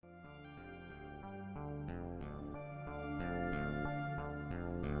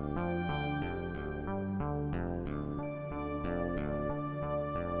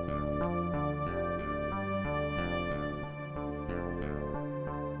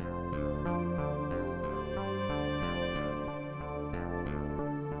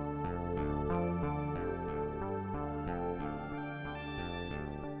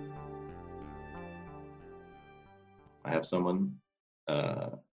have someone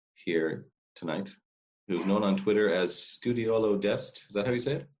here tonight who's known on Twitter as Studiolo Dest. Is that how you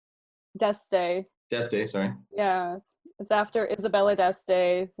say it? Deste. Deste, sorry. Yeah, it's after Isabella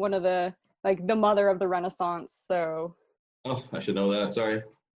d'Este, one of the mother of the Renaissance. So. Oh, I should know that. Sorry.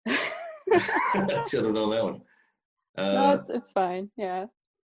 I should have known that one. No, it's fine. Yeah.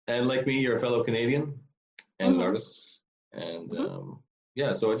 And like me, you're a fellow Canadian and an artist. And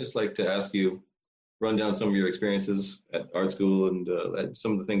so I'd just like to ask you, run down some of your experiences at art school and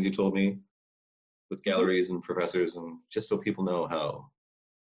some of the things you told me with galleries and professors, and just so people know how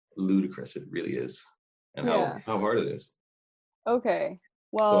ludicrous it really is and how hard it is. Okay.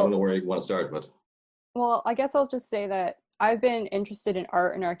 Well, so I don't know where you want to start, but. Well, I guess I'll just say that I've been interested in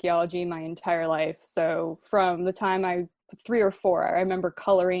art and archaeology my entire life. So from the time I 3 or 4, I remember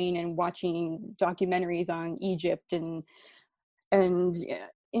coloring and watching documentaries on Egypt and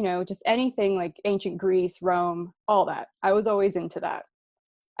just anything like ancient Greece, Rome, all that. I was always into that.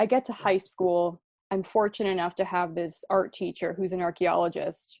 I get to high school. I'm fortunate enough to have this art teacher who's an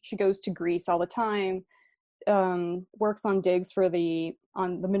archaeologist. She goes to Greece all the time, works on digs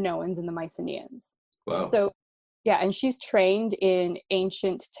on the Minoans and the Mycenaeans. Wow. So yeah, and she's trained in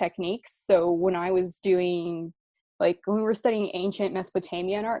ancient techniques. So when I was doing, when we were studying ancient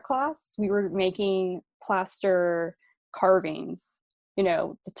Mesopotamia in art class, we were making plaster carvings,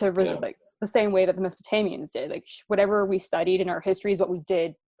 the same way that the Mesopotamians did. Like whatever we studied in our history is what we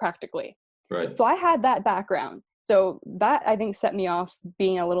did practically. Right. So I had that background. So that I think set me off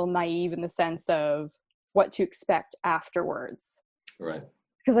being a little naive in the sense of what to expect afterwards. Right.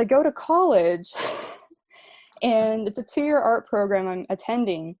 Because I go to college and it's a 2-year art program I'm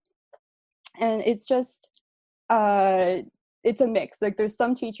attending. And it's just, it's a mix. Like there's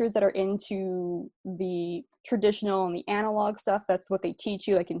some teachers that are into the traditional and the analog stuff. That's what they teach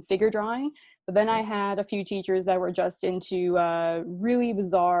you, like in figure drawing. But then I had a few teachers that were just into really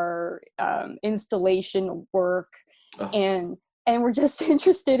bizarre installation work. And were just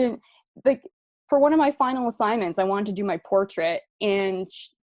interested in, for one of my final assignments, I wanted to do my portrait. And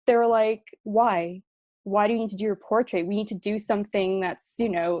they were like, why? Why do you need to do your portrait? We need to do something that's,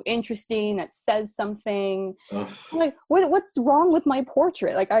 interesting, that says something. I'm like, what's wrong with my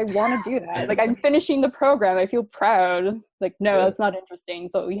portrait? I want to do that. I'm finishing the program. I feel proud. No, that's not interesting.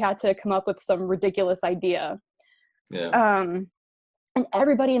 So we had to come up with some ridiculous idea. Yeah. And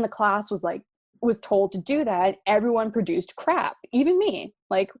everybody in the class was told to do that. Everyone produced crap, even me.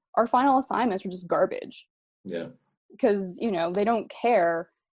 Our final assignments were just garbage. Yeah. Because, they don't care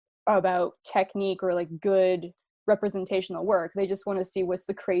about technique or good representational work. They just want to see what's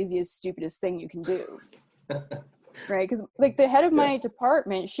the craziest, stupidest thing you can do. Right? Because the head of my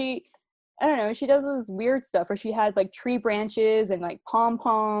department, she does this weird stuff where she had tree branches and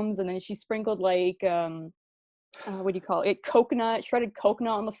pom-poms, and then she sprinkled what do you call it, shredded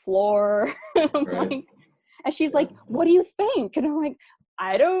coconut on the floor. Right. And she's like, what do you think? And I'm like,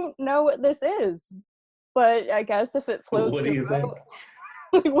 I don't know what this is, but I guess if it floats, what do you think?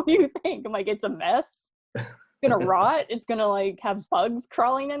 What do you think? I'm like, it's a mess. It's gonna rot. It's gonna have bugs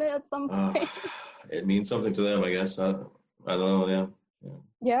crawling in it at some point. It means something to them, I guess. I don't know.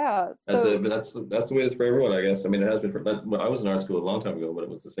 Yeah. That's the way it is for everyone, I guess. I mean, it has been I was in art school a long time ago, but it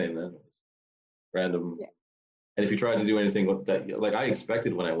was the same then. It was random. Yeah. And if you tried to do anything with that, I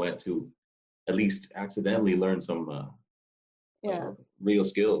expected when I went to at least accidentally learn some real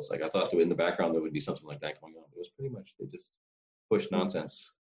skills. I thought in the background there would be something like that going on. It was pretty much they just pushed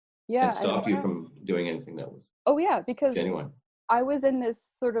nonsense and stopped you from doing anything that was because genuine. I was in this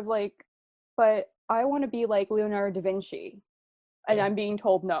sort of but I want to be like Leonardo da Vinci, and I'm being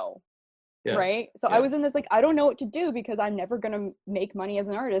told no. Yeah. Right? So I was in this I don't know what to do because I'm never going to make money as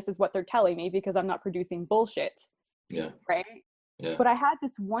an artist is what they're telling me because I'm not producing bullshit. Yeah. Right? Yeah. But I had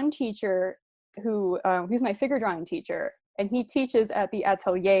this one teacher who's my figure drawing teacher, and he teaches at the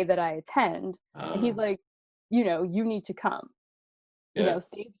atelier that I attend. And he's like, you need to come.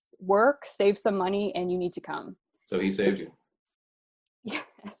 Save some money, and you need to come. So he saved you. Yes.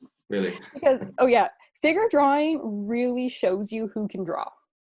 Really? Because figure drawing really shows you who can draw.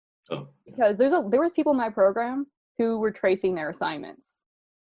 Oh. Yeah. Because there was people in my program who were tracing their assignments,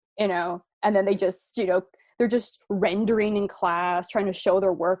 and then they just they're just rendering in class, trying to show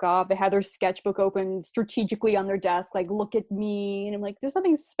their work off. They had their sketchbook open strategically on their desk, look at me. And I'm like, there's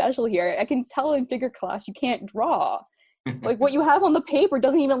something special here. I can tell in figure class you can't draw. What you have on the paper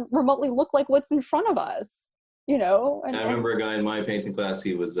doesn't even remotely look like what's in front of us, And I remember a guy in my painting class,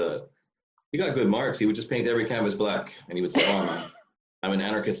 he got good marks. He would just paint every canvas black. And he would say, I'm an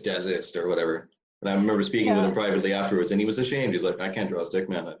anarchist statist or whatever. And I remember speaking with him privately afterwards, and he was ashamed. He's like, I can't draw a stick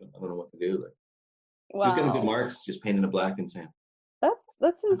man. I don't know what to do. She was getting good Wow. marks, just painting it black and saying,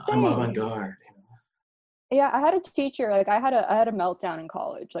 That's "I'm insane. avant-garde." Yeah, I had a teacher, like I had a meltdown in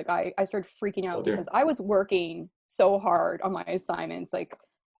college. Like I started freaking Oh out because dear. I was working so hard on my assignments. Like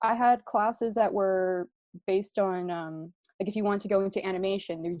I had classes that were based on like if you want to go into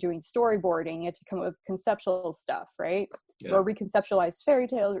animation, you're doing storyboarding, you have to come up with conceptual stuff, right? Yeah, Or reconceptualize fairy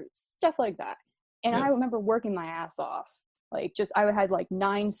tales or stuff like that. And yeah, I remember working my ass off. Like just I had like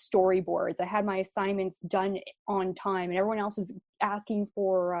 9 storyboards. I had my assignments done on time and everyone else was asking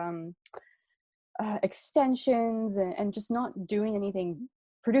for extensions and just not doing anything,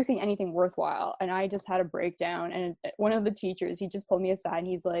 producing anything worthwhile. And I just had a breakdown. And one of the teachers, he just pulled me aside and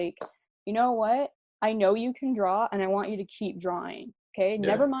he's like, you know what? I know you can draw and I want you to keep drawing. Okay. yeah,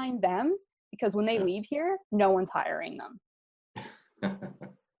 Never mind them because when they yeah. leave here, no one's hiring them.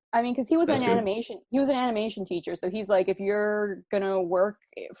 I mean, because That's good. he was an animation teacher. So he's like, if you're going to work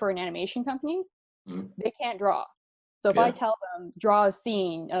for an animation company, Mm. they can't draw. So if I Yeah, tell them, draw a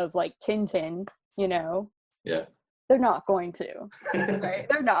scene of like Tintin, you know, yeah. they're not going to, right?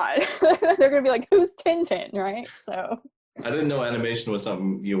 They're not. They're going to be like, who's Tintin, right? So, I didn't know animation was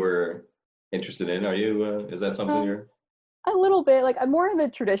something you were interested in. Are you? Is that something um, you're? a little bit, like I'm more in the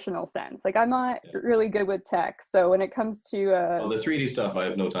traditional sense. Like I'm not Yeah. really good with tech. So when it comes to, Well, the 3D stuff, I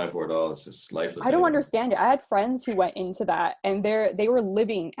have no time for at all. It's just lifeless I don't anyway. understand it. I had friends who went into that and they were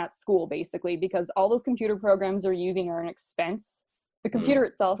living at school basically because all those computer programs they're using are an expense. The Mm. computer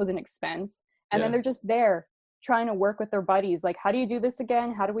itself is an expense. And then Yeah, they're just there trying to work with their buddies. Like, how do you do this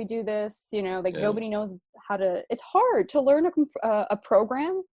again? How do we do this? You know, like yeah. nobody knows how to, it's hard to learn a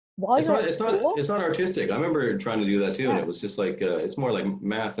program while It's you're not. at It's not. school. It's not artistic. I remember trying to do that too, and Yeah. it was just like it's more like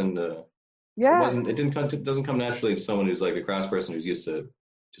math, and it Yeah. wasn't. It didn't come. Doesn't come naturally to someone who's like a crafts person who's used to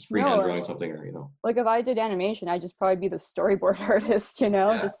just No, freehand drawing something, or like if I did animation, I'd just probably be the storyboard artist, you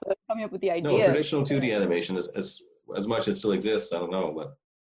know, Yeah. just coming up with the No, ideas. traditional 2D animation is as much as still exists. I don't know, but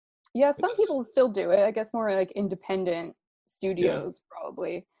Yeah, it some is. people still do it. I guess more like independent Yeah, studios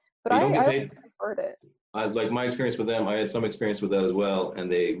probably. But but you don't get I always paid. preferred it. I like my experience with them. I had some experience with that as well,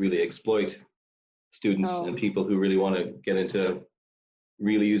 and they really exploit students Oh, and people who really want to get into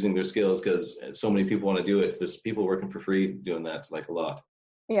really using their skills because so many people want to do it. There's people working for free doing that, like a lot,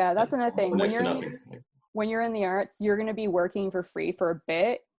 yeah, and that's another for thing. next to nothing. Like, When you're in the arts, you're going to be working for free for a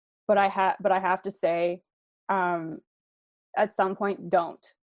bit, but I have to say um at some point don't.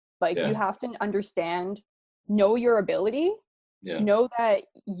 Like you yeah, have to understand, know your ability, yeah, know that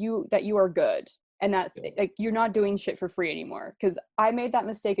you are good. And that's yeah, like you're not doing shit for free anymore because I made that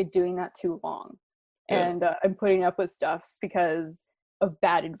mistake of doing that too long. yeah. And I'm putting up with stuff because of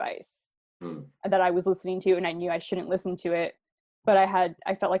bad advice Hmm. that I was listening to and I knew I shouldn't listen to it, but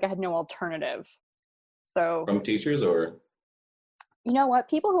I felt like I had no alternative. So, From teachers or you know what?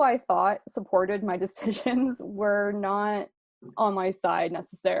 People who I thought supported my decisions were not on my side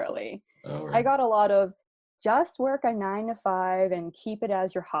necessarily. I right. got a lot of just work a 9 to 5 and keep it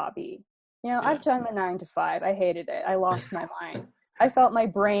as your hobby. You know, Yeah. I've done the 9 to 5. I hated it. I lost my mind. I felt my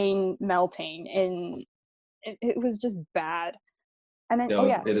brain melting and it was just bad. And then, oh No,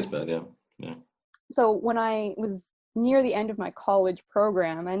 yeah, it is bad. Yeah, yeah, so when I was near the end of my college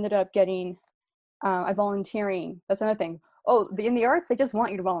program, I ended up getting I volunteering. That's another thing. Oh, in the arts, they just want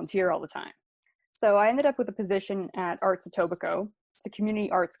you to volunteer all the time. So I ended up with a position at Arts Etobicoke. It's a community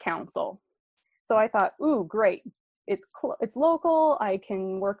arts council. So I thought, ooh, great. It's local. I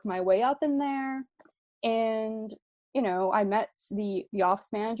can work my way up in there. And I met the office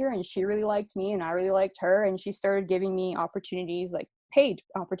manager, and she really liked me, and I really liked her, and she started giving me opportunities, like paid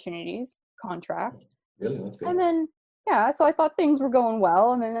opportunities, contract. really, that's And good. then, yeah, so I thought things were going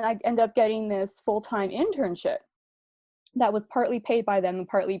well. And then I end up getting this full-time internship that was partly paid by them and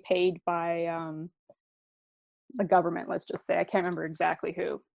partly paid by the government, let's just say. I can't remember exactly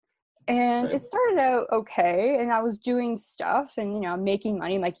who. And Right. it started out okay. And I was doing stuff and, making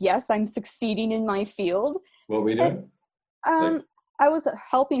money. I'm like, yes, I'm succeeding in my field. What were you And doing? Like, um, I was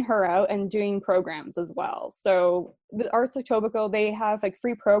helping her out and doing programs as well. So the Arts of Etobicoke, they have like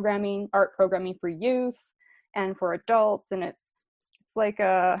free programming, art programming for youth and for adults, and it's like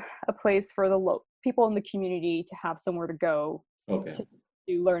a place for the people in the community to have somewhere to go okay.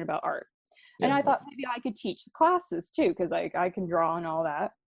 to learn about art. And Yeah. I thought Okay. maybe I could teach the classes too, because I can draw and all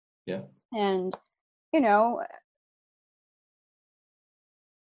that. Yeah. And you know,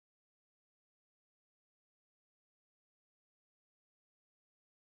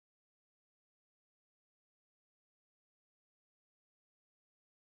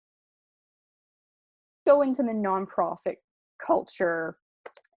 go into the nonprofit culture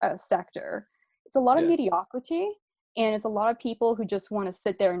sector. It's a lot of Yeah. mediocrity, and it's a lot of people who just want to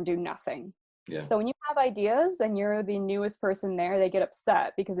sit there and do nothing. Yeah. So when you have ideas and you're the newest person there, they get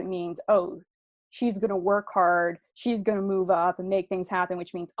upset because it means, oh, she's going to work hard, she's going to move up and make things happen,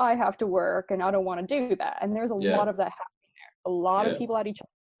 which means I have to work and I don't want to do that. And there's a Yeah. lot of that happening there. A lot of people at each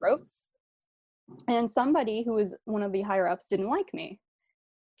other's throats. And somebody who was one of the higher ups didn't like me.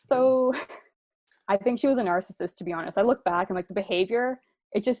 So I think she was a narcissist, to be honest. I look back and like the behavior,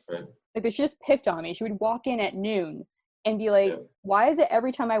 it just, like she just picked on me. She would walk in at noon and be like, why is it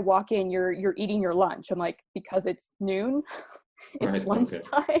every time I walk in, you're eating your lunch? I'm like, because it's noon. It's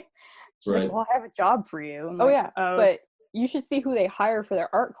lunchtime. She's like, well, I have a job for you. I'm like, but you should see who they hire for their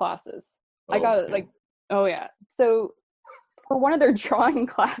art classes. I got it. Like, so for one of their drawing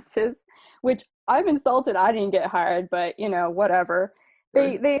classes, which I'm insulted I didn't get hired, but you know, whatever.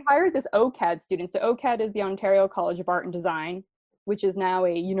 They hired this OCAD student. So OCAD is the Ontario College of Art and Design, which is now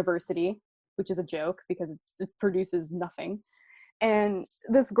a university, which is a joke because it produces nothing. And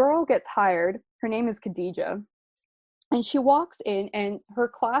this girl gets hired. Her name is Khadija. And she walks in and her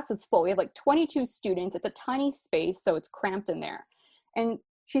class is full. We have like 22 students. It's a tiny space, so it's cramped in there. And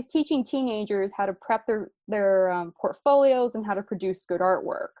she's teaching teenagers how to prep their portfolios and how to produce good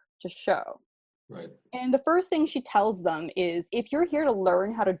artwork to show. Right. And the first thing she tells them is, if you're here to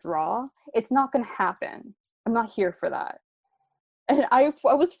learn how to draw, it's not going to happen. I'm not here for that. And I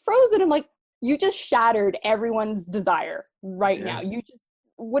was frozen. I'm like, you just shattered everyone's desire right now.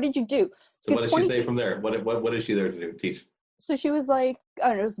 What did you do? So what did she say from there? What is she there to do? Teach? So she was like, I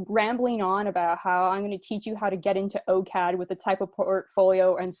don't know, just rambling on about how I'm going to teach you how to get into OCAD with the type of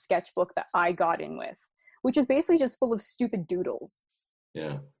portfolio and sketchbook that I got in with, which is basically just full of stupid doodles.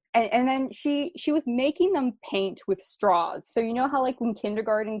 Yeah. And then she was making them paint with straws. So you know how like when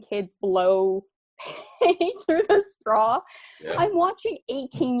kindergarten kids blow paint through the straw? Yeah. I'm watching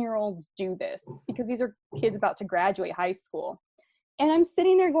 18-year-olds do this because these are kids about to graduate high school. And I'm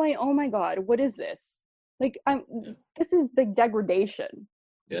sitting there going, oh my God, what is this? Like, this is the degradation.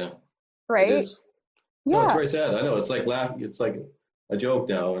 Yeah. Right? It is. Yeah. No, it's very sad. I know. It's like it's like a joke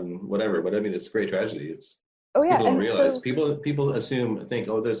now and whatever, but I mean, it's a great tragedy. It's people don't realize. People think,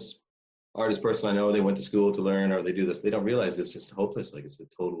 oh, this artist person I know, they went to school to learn or they do this. They don't realize it's just hopeless. Like it's a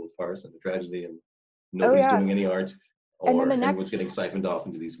total farce and a tragedy and nobody's doing any art or everyone's getting siphoned off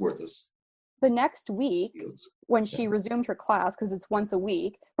into these worthless. The next week, when she resumed her class, because it's once a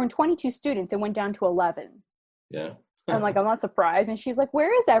week, from 22 students, it went down to 11. Yeah. I'm like, I'm not surprised. And she's like,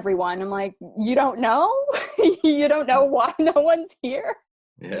 where is everyone? I'm like, you don't know? You don't know why no one's here?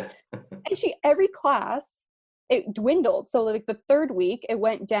 Yeah. And every class, it dwindled. So like the third week, it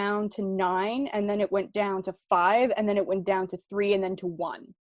went down to 9, and then it went down to 5, and then it went down to 3, and then to 1.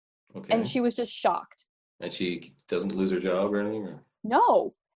 Okay. And she was just shocked. And she doesn't lose her job or anything? Or?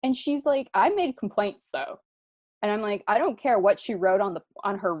 No. And she's like, I made complaints though. And I'm like, I don't care what she wrote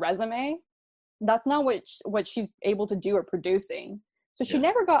on her resume. That's not what she's able to do or producing. So she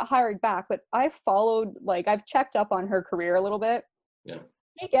never got hired back, but I've checked up on her career a little bit. Yeah.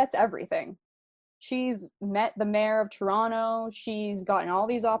 She gets everything. She's met the mayor of Toronto. She's gotten all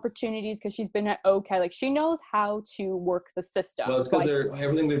these opportunities because she's been at OCAD. Like she knows how to work the system. Well, it's because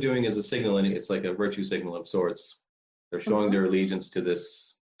everything they're doing is a signal, and it's like a virtue signal of sorts. They're showing their allegiance to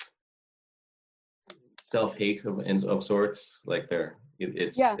this self-hate of sorts, like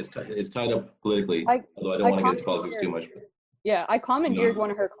it's tied up politically. Although I don't want to get into politics too much. But, yeah, I commandeered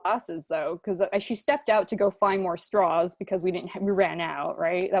one of her classes though, because she stepped out to go find more straws because we ran out.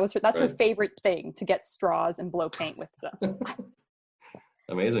 Right, that's her favorite thing, to get straws and blow paint with them.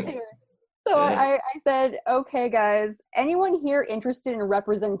 Amazing. So I said, okay, guys, anyone here interested in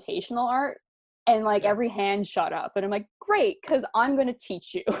representational art? And every hand shut up, and I'm like, great, because I'm going to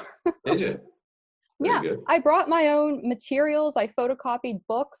teach you. Did you? Yeah, I brought my own materials. I photocopied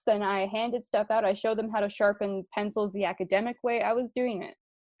books and I handed stuff out. I showed them how to sharpen pencils the academic way. I was doing it.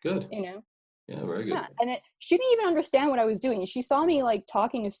 Good. You know? Yeah, very good. Yeah. And she didn't even understand what I was doing. She saw me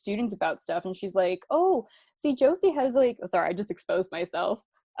talking to students about stuff and she's like, oh, see, Josie has sorry, I just exposed myself.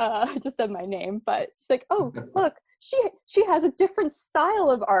 I just said my name, but she's like, oh, look, she has a different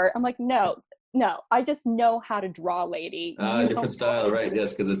style of art. I'm like, no, I just know how to draw, lady. Different style, right?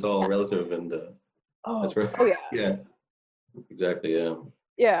 Yes, because it's all relative and that's right. Oh yeah. Yeah. Exactly. Yeah.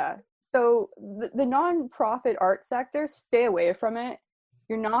 Yeah. So the nonprofit art sector, stay away from it.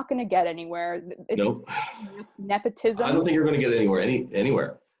 You're not going to get anywhere. Nope. Nepotism. I don't think you're going to get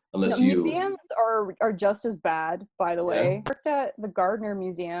anywhere unless you. Museums are just as bad, by the way. I worked at the Gardner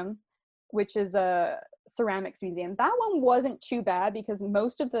Museum, which is a ceramics museum. That one wasn't too bad because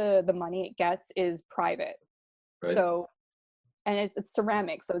most of the money it gets is private. Right. So. And it's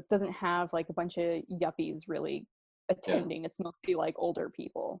ceramics, so it doesn't have a bunch of yuppies really attending. It's mostly older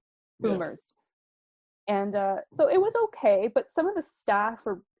people. boomers. And so it was okay, but some of the staff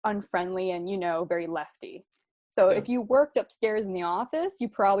were unfriendly and, very lefty. So if you worked upstairs in the office, you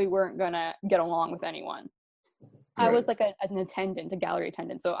probably weren't going to get along with anyone. I was like an attendant, a gallery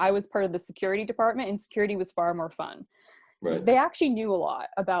attendant. So I was part of the security department, and security was far more fun. Right. They actually knew a lot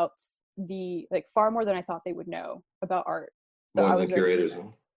about far more than I thought they would know about art. So more than the curators.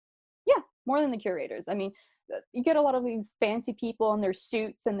 Yeah, more than the curators. I mean, you get a lot of these fancy people in their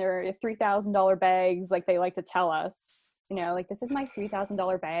suits and their $3,000 bags, like they like to tell us, this is my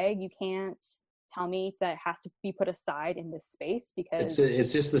 $3,000 bag. You can't tell me that it has to be put aside in this space because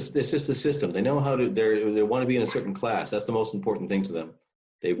it's just the system. They know how to. They want to be in a certain class. That's the most important thing to them.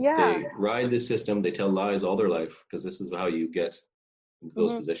 They ride this system. They tell lies all their life because this is how you get into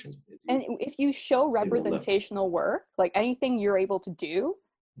those positions. And if you show representational work, like anything you're able to do,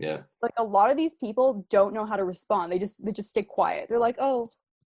 like a lot of these people don't know how to respond. They just stay quiet. They're like, oh,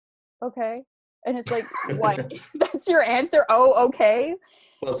 okay. And it's like, what? That's your answer? Oh, okay.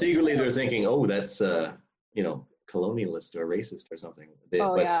 Well, secretly they're thinking, oh, that's colonialist or racist or something.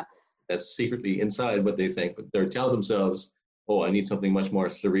 That's secretly inside what they think, but they're telling themselves, oh, I need something much more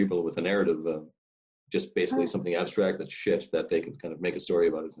cerebral with a narrative, just basically something abstract that's shit that they can kind of make a story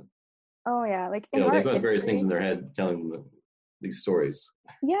about it. Oh yeah, like they've got various things in their head telling them these stories.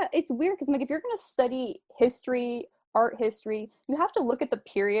 Yeah, it's weird because if you're going to study history, art history, you have to look at the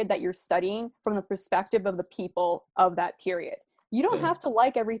period that you're studying from the perspective of the people of that period. You don't have to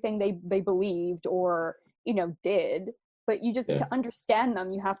like everything they believed or did, but you just to understand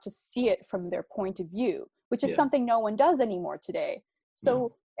them, you have to see it from their point of view, which is something no one does anymore today.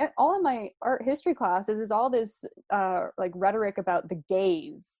 So all of my art history classes is all this rhetoric about the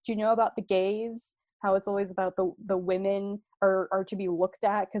gaze. Do you know about the gaze? How it's always about the women are to be looked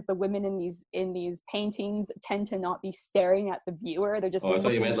at because the women in these paintings tend to not be staring at the viewer. They're just. Oh, I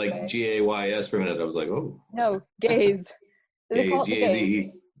thought you meant like GAYS for a minute. I was like, oh. No, gaze. They call it the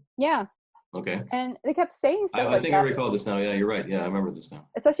gaze. Yeah. Okay. And they kept saying stuff I think I recall this now. Yeah, you're right. Yeah, I remember this now.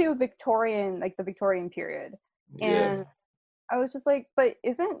 Especially with the Victorian period. And I was just like, but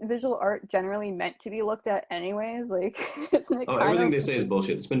isn't visual art generally meant to be looked at anyways? Like, isn't it everything they say is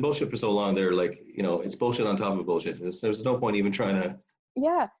bullshit. It's been bullshit for so long. They're like, it's bullshit on top of bullshit. There's no point even trying to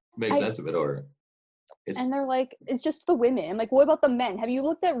make sense of it. And they're like, it's just the women. I'm like, what about the men? Have you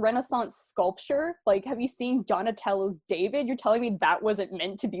looked at Renaissance sculpture? Like, have you seen Donatello's David? You're telling me that wasn't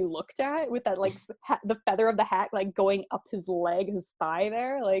meant to be looked at with that, like, the feather of the hat, like, going up his leg, his thigh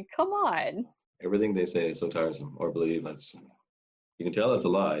there? Like, come on. Everything they say is so tiresome or believe. You can tell it's a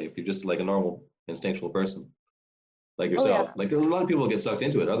lie if you're just like a normal instinctual person like yourself. Like a lot of people get sucked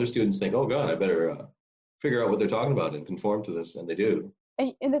into it. Other students think, oh God, I better figure out what they're talking about and conform to this, and they do.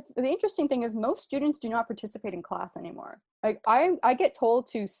 And the interesting thing is most students do not participate in class anymore. Like I get told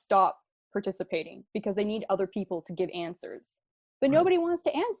to stop participating because they need other people to give answers, but nobody wants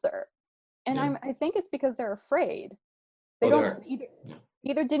to answer. And I think it's because they're afraid. They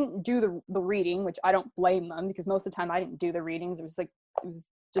either didn't do the reading, which I don't blame them because most of the time I didn't do the readings. It was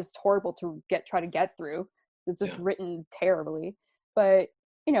just horrible to try to get through. It's just written terribly. But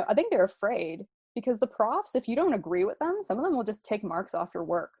I think they're afraid because the profs, if you don't agree with them, some of them will just take marks off your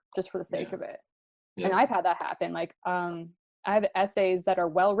work just for the sake of it. And I've had that happen. Like I have essays that are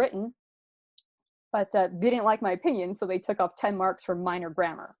well written, but they didn't like my opinion, so they took off 10 marks for minor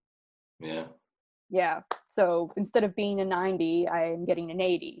grammar. Yeah. So instead of being a 90, I'm getting an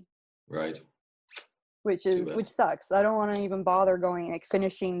 80. Right. Which sucks. I don't want to even bother going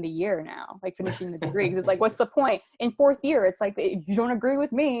finishing the year now, finishing the degree. Because it's like, what's the point? In fourth year, it's like, if you don't agree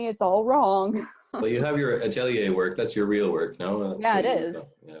with me, it's all wrong. Well, you have your atelier work. That's your real work, no? It is.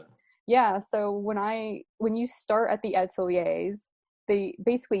 Yeah. So when you start at the ateliers,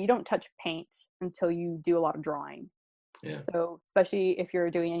 you don't touch paint until you do a lot of drawing. Yeah. So especially if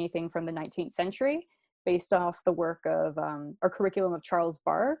you're doing anything from the 19th century, based off the work of our curriculum of Charles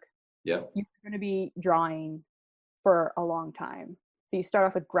Bargue, you're going to be drawing for a long time. So you start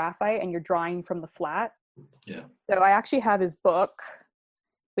off with graphite and you're drawing from the flat. Yeah. So I actually have his book,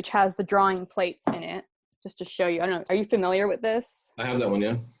 which has the drawing plates in it, just to show you. I don't know. Are you familiar with this? I have that one,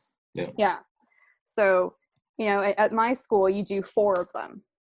 yeah. Yeah. So, at my school, you do 4 of them.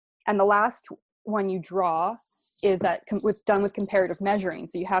 And the last one you draw is done with comparative measuring.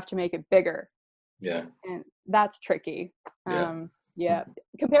 So you have to make it bigger. Yeah. And that's tricky.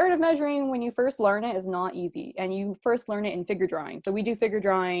 Comparative measuring, when you first learn it, is not easy. And you first learn it in figure drawing. So we do figure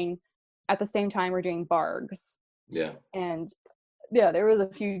drawing at the same time we're doing Bargues. Yeah. And there was a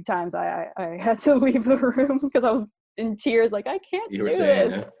few times I had to leave the room because I was in tears, like, I can't do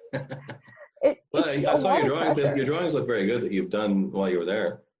this. Well, I saw your drawings. Your drawings look very good that you've done while you were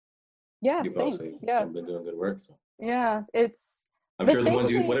there. Yeah, You've thanks. obviously Yeah. been doing good work. So. Yeah, I'm the sure the things ones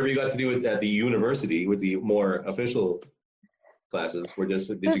they, whatever you got to do at the university with the more official classes were just,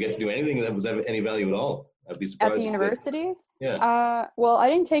 did you get to do anything that was of any value at all? I'd be at the surprised if you did. university. Yeah. Well, I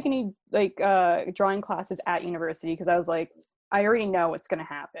didn't take any like drawing classes at university because I was like, I already know what's going to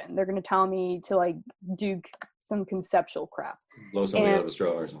happen. They're going to tell me to like do some conceptual crap. Blow somebody out of a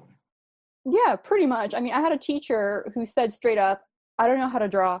straw or something. Yeah, pretty much. I mean, I had a teacher who said straight up, I don't know how to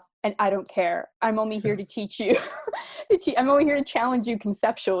draw and I don't care. I'm only here to teach you. I'm only here to challenge you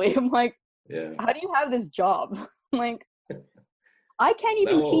conceptually. I'm like, yeah. How do you have this job? I'm like, I can't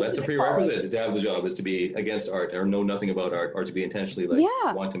even teach. That's a prerequisite to have the job, is to be against art or know nothing about art, or to be intentionally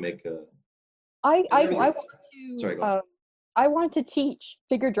like want to make I want to sorry, go on. I want to teach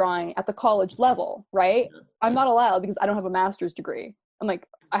figure drawing at the college level, right? Yeah. I'm not allowed because I don't have a master's degree. I'm like,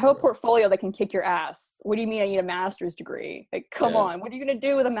 I have a portfolio that can kick your ass. What do you mean I need a master's degree? Like, come on. What are you going to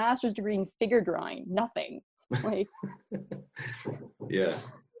do with a master's degree in figure drawing? Nothing. Like, yeah.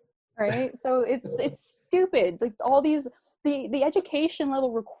 Right? So it's stupid. Like all these, the education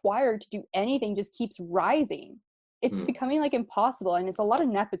level required to do anything just keeps rising. It's becoming like impossible, and it's a lot of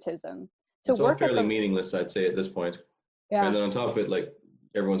nepotism. So it's all fairly meaningless, I'd say, at this point. Yeah. And then on top of it, like,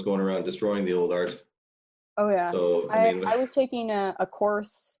 everyone's going around destroying the old art. Oh yeah. So I was taking a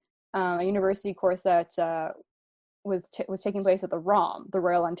course, a university course that was taking place at the ROM, the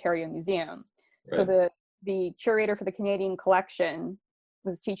Royal Ontario Museum. Right. So the curator for the Canadian collection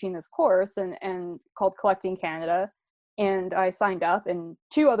was teaching this course and called Collecting Canada, and I signed up, and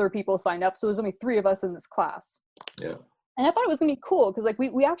 2 other people signed up, so there's only 3 of us in this class. Yeah. And I thought it was gonna be cool because like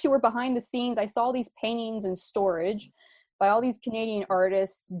we actually were behind the scenes. I saw these paintings in storage by all these Canadian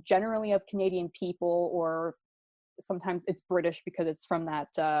artists, generally of Canadian people, or sometimes it's British because it's from that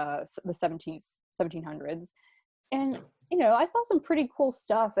the 1700s. And you know, I saw some pretty cool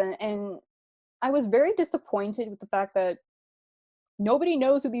stuff, and I was very disappointed with the fact that nobody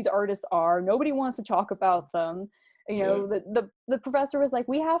knows who these artists are. Nobody wants to talk about them. You know, the professor was like,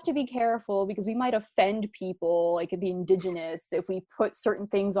 we have to be careful because we might offend people, like the indigenous, if we put certain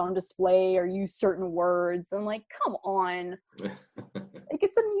things on display or use certain words. I'm like, come on. Like,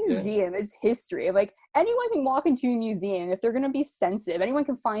 it's a museum. It's history. Like, anyone can walk into a museum. If they're going to be sensitive, anyone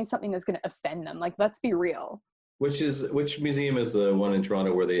can find something that's going to offend them. Like, let's be real. Which museum is the one in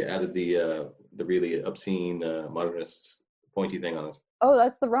Toronto where they added the really obscene modernist pointy thing on it? Oh,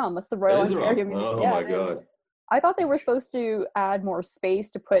 that's the ROM. That's the Royal Ontario Museum. Oh my God. I thought they were supposed to add more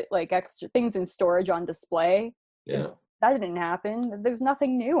space to put like extra things in storage on display. Yeah. That didn't happen. There's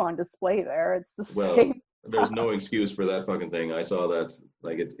nothing new on display there. It's the same. There's no excuse for that fucking thing. I saw that.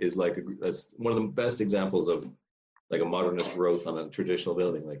 Like, it is like that's one of the best examples of like a modernist growth on a traditional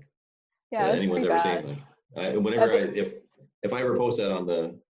building. Like, that anyone's ever seen. Like, if I ever post that on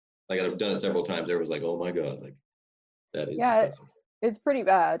the, like, I've done it several times. There was like, oh my God, like that is. Yeah, it's pretty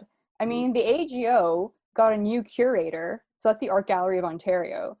bad. I mean, the AGO got a new curator, so that's the Art Gallery of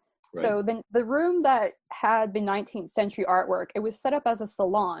Ontario. Right. So the room that had the 19th century artwork, it was set up as a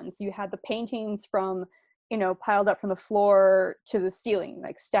salon. So you had the paintings from, you know, piled up from the floor to the ceiling,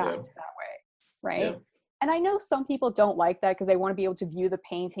 like stacked that way, right? Yeah. And I know some people don't like that because they want to be able to view the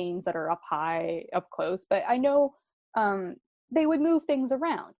paintings that are up high, up close. But I know they would move things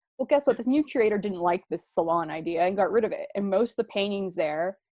around. Well, guess what? This new curator didn't like this salon idea and got rid of it. And most of the paintings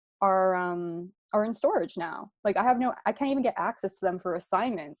there are in storage now. Like, I can't even get access to them for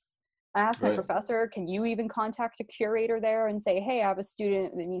assignments. I asked my professor, can you even contact a curator there and say, hey, I have a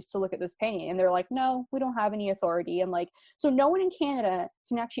student that needs to look at this painting? And they're like, no, we don't have any authority. I'm like, so no one in Canada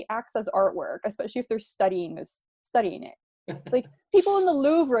can actually access artwork, especially if they're studying it. Like, people in the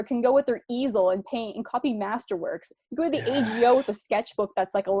Louvre can go with their easel and paint and copy masterworks. You go to the AGO with a sketchbook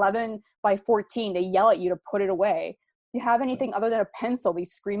that's like 11 by 14, they yell at you to put it away. If you have anything other than a pencil, they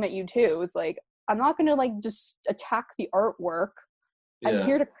scream at you too. It's like, I'm not going to like just attack the artwork. I'm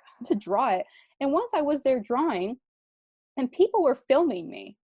here to draw it. And once I was there drawing, and people were filming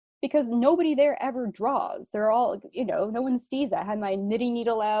me because nobody there ever draws. They're all, you know, no one sees that. I had my knitting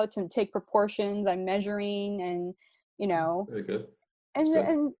needle out to take proportions. I'm measuring, and, you know. Very good.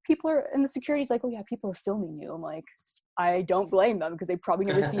 And people are, and the security's like, oh yeah, people are filming you. I'm like, I don't blame them because they've probably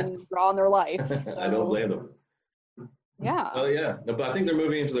never seen me draw in their life. So. I don't blame them. Yeah. Well, yeah. No, but I think they're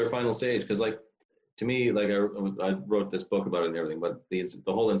moving into their final stage because, like, to me, like, I wrote this book about it and everything, but the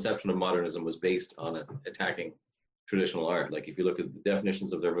whole inception of modernism was based on attacking traditional art. Like, if you look at the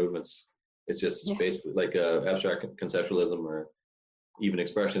definitions of their movements, it's just basically like abstract conceptualism or even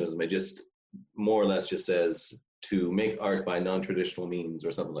expressionism. It just more or less just says to make art by non-traditional means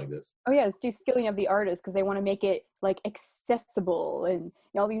or something like this. Oh yeah, it's de-skilling of the artist because they want to make it like accessible and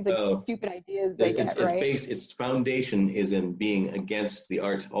all these like stupid ideas they get, it's right? based, its foundation is in being against the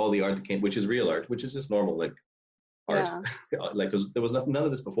art, all the art that came, which is real art, which is just normal like art. Like, because there was none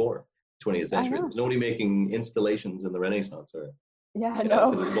of this before 20th century. There's nobody making installations in the Renaissance or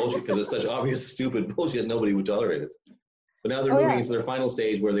because it's bullshit, because it's such obvious stupid bullshit nobody would tolerate it. But now they're moving into their final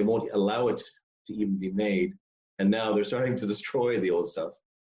stage where they won't allow it to even be made, and now they're starting to destroy the old stuff,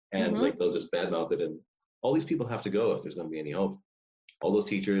 and like they'll just badmouth it, and all these people have to go if there's going to be any hope. All those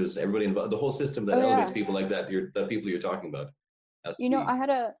teachers, everybody involved, the whole system that elevates people like that, the people you're talking about. I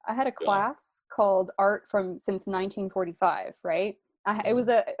had a class called Art since 1945, right? It was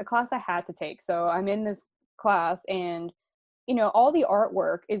a class I had to take. So I'm in this class, and all the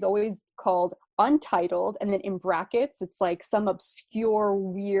artwork is always called untitled, and then in brackets it's like some obscure,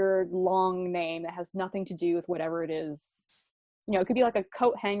 weird, long name that has nothing to do with whatever it is. It could be like a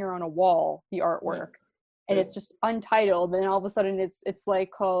coat hanger on a wall, the artwork, and it's just untitled. And then all of a sudden it's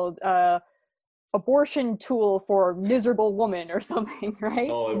like called abortion tool for miserable woman or something, right?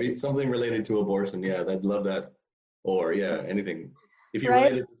 Oh, it'd be something related to abortion. Yeah, I'd love that. Or anything. If you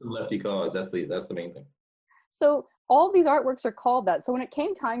relate it to some lefty cause, that's the main thing. So all these artworks are called that. So when it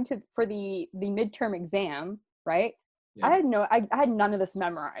came time for the midterm exam, right? Yeah. I had none of this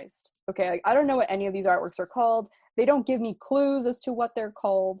memorized. Okay, like, I don't know what any of these artworks are called. They don't give me clues as to what they're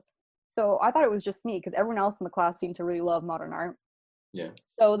called. So I thought it was just me, because everyone else in the class seemed to really love modern art. Yeah.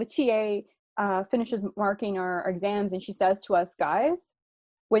 So the TA finishes marking our exams, and she says to us, guys,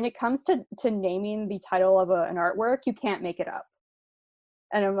 when it comes to naming the title of an artwork, you can't make it up.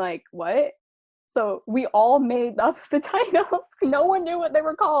 And I'm like, what? So we all made up the titles. No one knew what they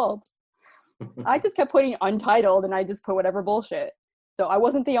were called. I just kept putting untitled, and I just put whatever bullshit. So I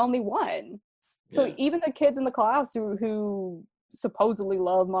wasn't the only one. So even the kids in the class who supposedly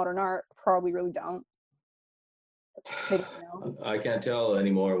love modern art probably really don't. They don't know. I can't tell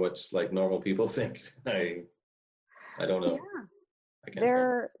anymore what like normal people think. I don't know.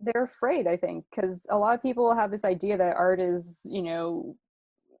 Yeah. They're afraid, I think, because a lot of people have this idea that art is,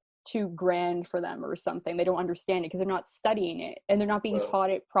 too grand for them or something. They don't understand it because they're not studying it, and they're not being taught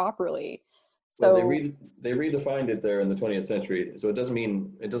it properly. So they redefined it there in the 20th century. So it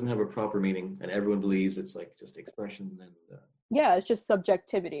doesn't have a proper meaning, and everyone believes it's like just expression and it's just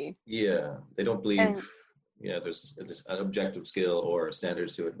subjectivity. Yeah, they don't believe there's this objective skill or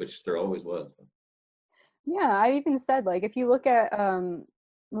standards to it, which there always was. Yeah, I even said, like, if you look at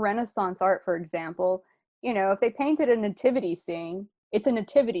Renaissance art, for example, if they painted a nativity scene, it's a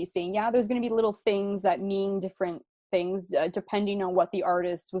nativity scene. Yeah, there's going to be little things that mean different things depending on what the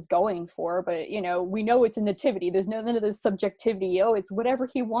artist was going for. But, we know it's a nativity. There's none of this subjectivity. Oh, it's whatever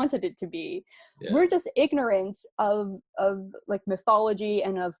he wanted it to be. Yeah. We're just ignorant of like mythology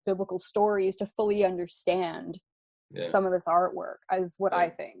and of biblical stories to fully understand some of this artwork, is what I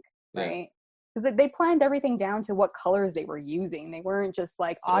think, right? Because they planned everything down to what colors they were using. They weren't just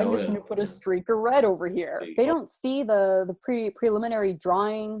like, I'm just going to put a streak of red over here. They don't see the preliminary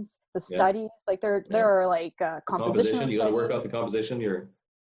drawings, the studies. Like there are like composition. You got to work out the composition.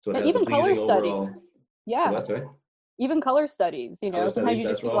 So it has even the color studies. Overall... Yeah. What, sorry? Even color studies. Sometimes you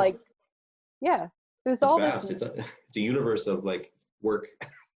just see like, there's all vast. this. It's a universe of like work.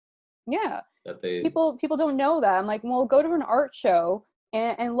 Yeah. That they people don't know that. I'm like, well, go to an art show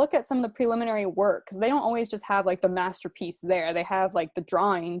and look at some of the preliminary work, because they don't always just have like the masterpiece there. They have like the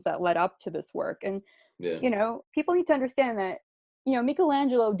drawings that led up to this work. And, people need to understand that,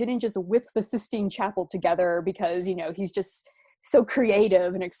 Michelangelo didn't just whip the Sistine Chapel together because, he's just so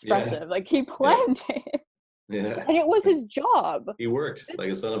creative and expressive. Like, he planned it. Yeah. And it was his job. He worked like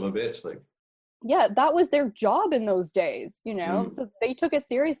a son of a bitch. Like, yeah, that was their job in those days, So they took it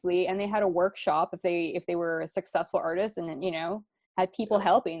seriously, and they had a workshop if they were a successful artist, and had people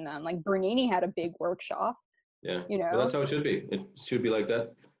helping them. Like Bernini had a big workshop. Yeah. Well, that's how it should be. It should be like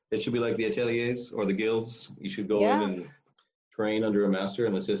that. It should be like the ateliers or the guilds. You should go in and train under a master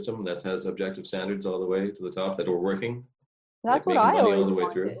in a system that has objective standards all the way to the top that are working. That's what I always all the way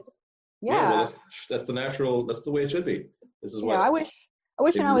wanted. Through. Yeah. Well, that's the way it should be. This is what I wish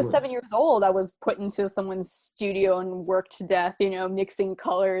when I was 7 years old, I was put into someone's studio and worked to death, mixing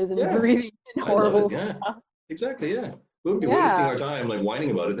colors and breathing in horrible stuff. Exactly, yeah. We wouldn't be wasting our time like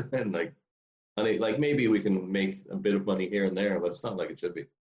whining about it and like maybe we can make a bit of money here and there, but it's not like it should be.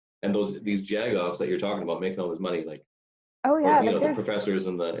 And these jag-offs that you're talking about making all this money, like, the professors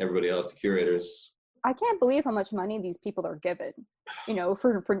and everybody else, the curators, I can't believe how much money these people are given,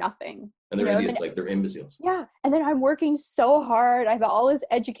 for nothing. And they're idiots, like they're imbeciles. Yeah. And then I'm working so hard. I have all this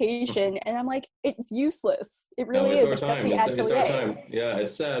education and I'm like, it's useless. It really No, it's is. our time. It's our time. Yeah,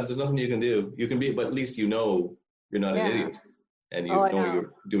 it's sad. There's nothing you can do. You can be, but at least you're not an idiot. And you know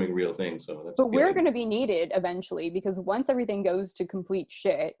you're doing real things. So that's. But we're going to be needed eventually, because once everything goes to complete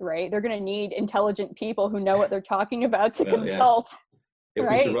shit, right? They're going to need intelligent people who know what they're talking about to consult. Yeah. If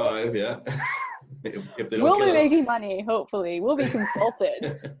we survive, yeah. if they don't we'll be making money. Hopefully, we'll be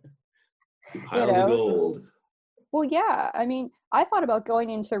consulted. Piles of gold. Well, yeah. I mean, I thought about going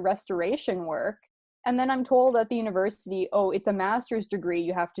into restoration work, and then I'm told at the university, it's a master's degree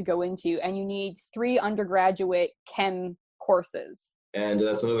you have to go into, and you need 3 undergraduate chem courses. And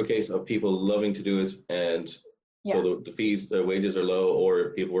that's another case of people loving to do it, and so the fees, the wages are low,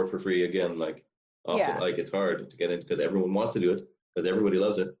 or people work for free again. Like often, like it's hard to get into because everyone wants to do it because everybody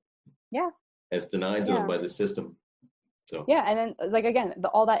loves it. Yeah, and it's denied to them by the system. So and then like again,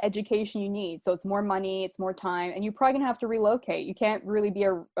 all that education you need. So it's more money, it's more time, and you're probably gonna have to relocate. You can't really be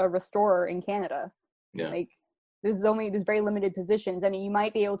a restorer in Canada. Yeah, like there's very limited positions. I mean, you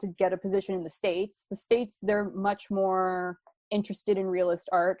might be able to get a position in the States. The States, they're much more interested in realist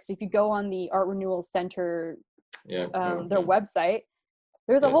art, because if you go on the Art Renewal Center, their website,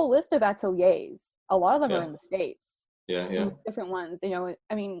 there's a whole list of ateliers. A lot of them are in the States. Different ones. I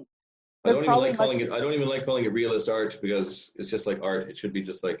mean, I don't even like calling it realist art, because it's just like art. It should be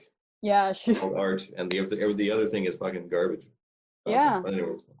just like art, and the other thing is fucking garbage. But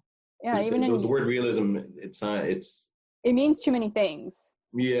anyways. Yeah, even the word realism, it means too many things.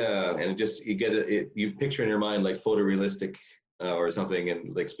 Yeah, and you picture in your mind like photorealistic or something,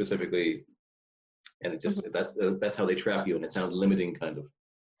 and like specifically, and it just that's how they trap you, and it sounds limiting, kind of,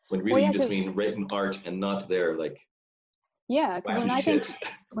 when really you just mean written art and not their like. Yeah, because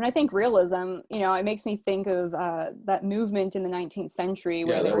when I think realism, it makes me think of that movement in the 19th century.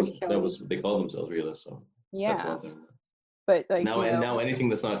 Where that was they called themselves realists. So that's one thing. But like now anything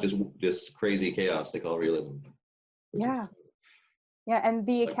that's not just crazy chaos, they call realism. Yeah, and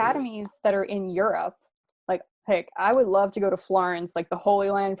the academies that are in Europe, like, heck, I would love to go to Florence, like the Holy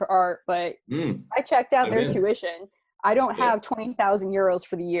Land for art, but I checked out their tuition. I don't have 20,000 euros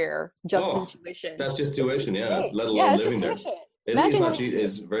for the year just in tuition. That's just tuition, let alone living there.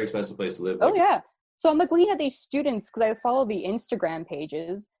 It's a very expensive place to live. Oh yeah. So I'm like looking at these students, because I follow the Instagram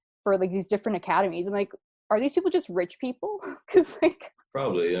pages for like these different academies. I'm like, are these people just rich people? Because like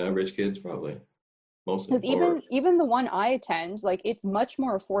probably rich kids, probably mostly. Because even the one I attend, like it's much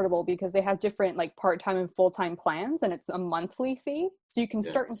more affordable because they have different like part-time and full-time plans, and it's a monthly fee, so you can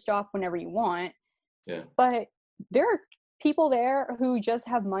start and stop whenever you want. Yeah. But there are people there who just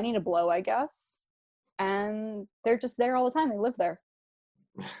have money to blow, I guess, and they're just there all the time. They live there,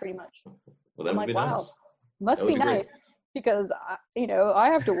 pretty much. Well, that would be nice. Must be nice. Because I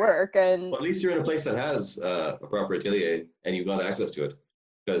have to work, and well, at least you're in a place that has a proper atelier and you've got access to it.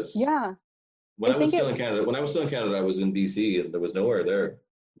 Because when I was still in Canada, I was in BC, and there was nowhere there,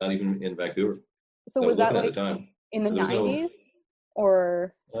 not even in Vancouver. So was that like at the time in the 90s,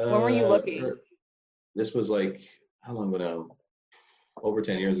 or when were you looking? This was like how long ago now? Over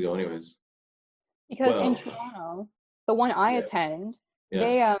 10 years ago, anyways. Because in Toronto, the one I attend,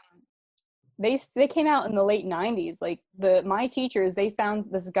 they came out in the late 90s. Like my teachers, they found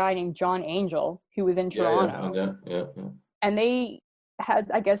this guy named John Angel who was in Toronto. And they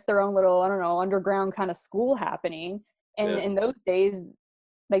had, I guess, their own little, I don't know, underground kind of school happening. And in those days,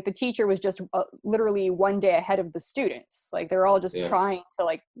 like the teacher was just literally one day ahead of the students. Like they're all just trying to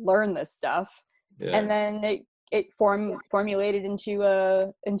like learn this stuff. And then it formulated into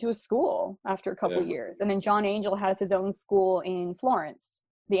a school after a couple of years. And then John Angel has his own school in Florence,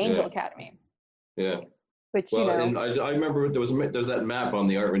 the Angel Academy. Yeah. Which, and I remember there was that map on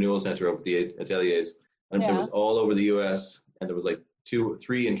the Art Renewal Center of the ateliers, and there was all over the US, and there was like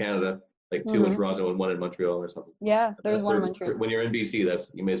 3 in Canada, like 2 in Toronto and 1 in Montreal or something. Yeah, there's 1 in Montreal. When you're in BC,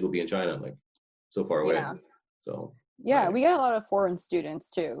 you may as well be in China, like so far away. So we get a lot of foreign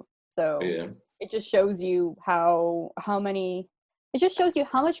students too. So it just shows you how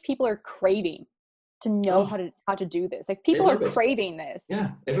much people are craving to know how to do this. Like people are craving this.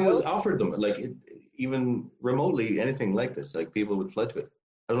 Yeah, if it was offered them, like even remotely anything like this, like people would flood to it.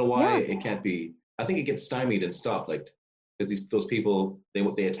 I don't know why it can't be. I think it gets stymied and stopped, like because those people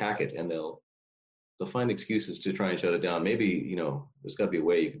they attack it, and they'll find excuses to try and shut it down. Maybe there's got to be a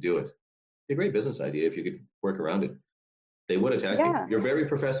way you could do it. It's a great business idea if you could work around it. They would attack you. Your very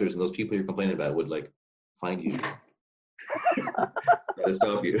professors and those people you're complaining about would like find you, try to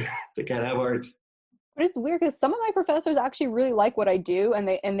stop you. They can't have art. But it's weird because some of my professors actually really like what I do, and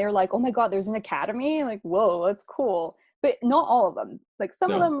they're like, "Oh my God, there's an academy!" Like, whoa, that's cool. But not all of them. Like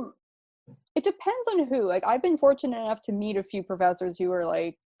some of No. them, it depends on who. Like I've been fortunate enough to meet a few professors who are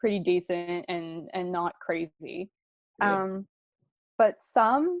like pretty decent and not crazy. Yeah. But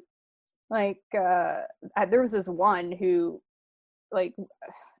some, like there was this one who, like,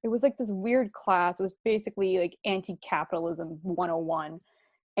 it was like this weird class. It was basically like anti-capitalism 101,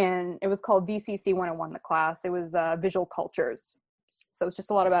 and it was called VCC 101, the class. It was visual cultures. So it's just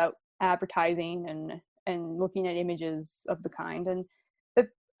a lot about advertising and looking at images of the kind.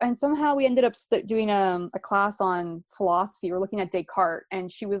 And somehow we ended up doing a class on philosophy. We're looking at Descartes,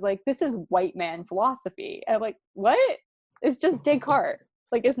 and she was like, "This is white man philosophy." And I'm like, "What? It's just Descartes."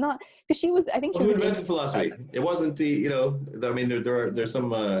 Like, it's not, because she was, I think she Well, was who an invented English philosophy? professor. It wasn't the, I mean, there's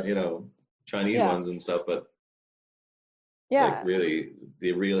some, Chinese Yeah, ones and stuff, but like yeah, really,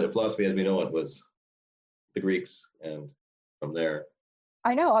 the real philosophy as we know it was the Greeks, and from there,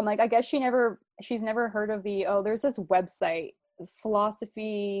 I know. I'm like, I guess she's never heard of there's this website,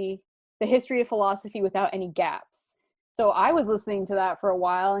 philosophy, the history of philosophy without any gaps. So I was listening to that for a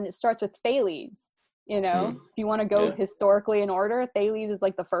while, and it starts with Thales. hmm, If you want to go yeah, historically in order, Thales is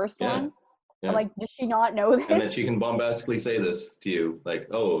like the first yeah, one. I'm yeah. like, does she not know And then she this? can bombastically say this to you, like,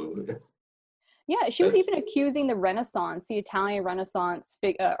 oh, Yeah, she was that's even accusing the Renaissance, the Italian Renaissance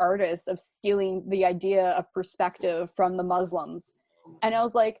artists, of stealing the idea of perspective from the Muslims. And I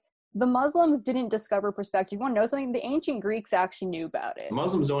was like, the Muslims didn't discover perspective. You want to know something? The ancient Greeks actually knew about it.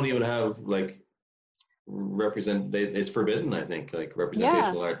 Muslims don't even have like it's forbidden, I think, like Yeah,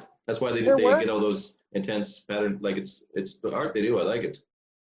 representational art. That's why their they work. get all those intense pattern, like it's the art they do, I like it,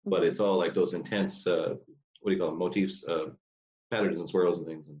 but Mhm. it's all like those intense what do you call them, motifs, patterns and swirls and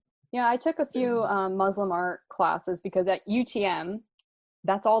things. And Yeah, I took a yeah. few Muslim art classes because at UTM,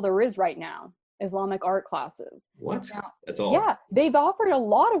 that's all there is right now, Islamic art classes. What? Now, That's all. yeah, they've offered a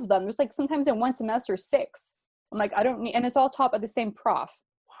lot of them. There's like sometimes in one semester six. I'm like, I don't need, and it's all taught by the same prof.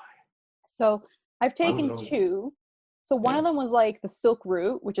 So I've Why was taken wrong with that? two. So one Yeah. of them was like the Silk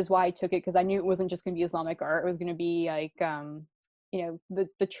Route, which is why I took it, because I knew it wasn't just going to be Islamic art. It was going to be like,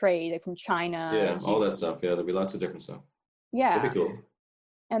 the trade, like from China Yeah, all to, that stuff. Yeah, there'll be lots of different stuff. That'd yeah. be cool.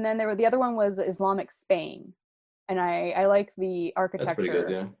 And then the other one was Islamic Spain, and I like the That's pretty good.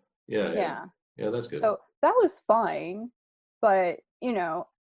 architecture. Yeah. Yeah, yeah. Yeah. Yeah, that's good. So that was fine, but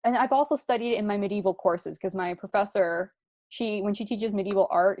and I've also studied it in my medieval courses because my professor, when she teaches medieval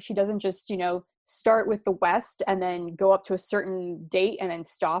art, she doesn't just, start with the West and then go up to a certain date and then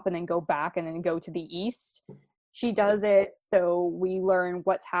stop and then go back and then go to the East. She Right. does it so we learn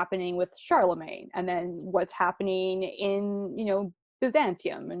what's happening with Charlemagne and then what's happening in,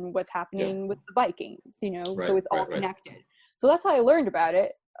 Byzantium and what's Yeah. happening with the Vikings, so Right, it's all right, right. connected. So that's how I learned about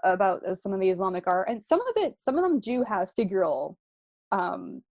it, about some of the Islamic art, and some of them do have figural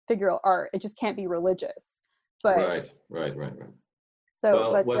art. It just can't be religious. But Right, right, right, right. so,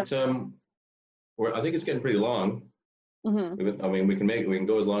 Well, but what I think it's getting pretty long. mhm. I mean, we can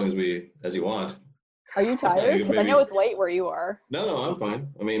go as long as you want. Are you tired? Because I know Maybe it's late where you are. no, I'm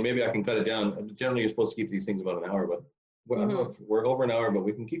fine. I mean, maybe I can cut it down. Generally, you're supposed to keep these things about an hour, but well, I don't know Hmm. if we're over an hour, but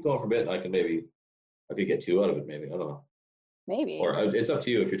we can keep going for a bit. I could get two out of it, maybe. I don't know. Or Maybe. it's up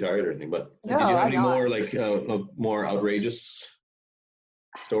to you if you're tired or anything. But No, did you have I'm any not. more like more outrageous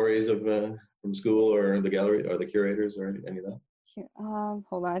stories of from school or the gallery or the curators or any of that?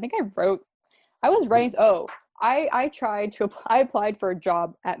 Hold on. I think I was raised. Oh, I tried to apply. I applied for a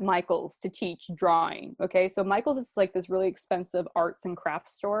job at Michael's to teach drawing. Okay, so Michael's is like this really expensive arts and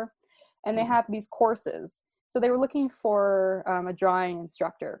crafts store, and they Hmm. have these courses. So they were looking for a drawing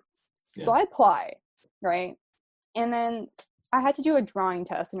instructor. So Yeah. I apply, right? And then I had to do a drawing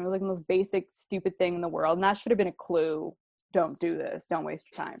test, and it was like the most basic, stupid thing in the world. And that should have been a clue. Don't do this. Don't waste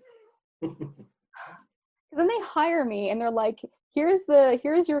your time. Then they hire me and they're like, here's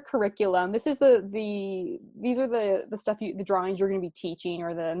your curriculum. This is these are the stuff the drawings you're going to be teaching,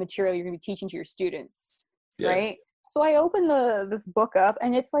 or the material you're going to be teaching to your students, Yeah. right? So I open this book up,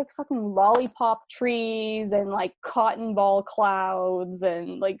 and it's like fucking lollipop trees and like cotton ball clouds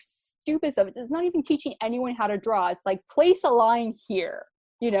and like stupid stuff. It's not even teaching anyone how to draw. It's like, place a line here,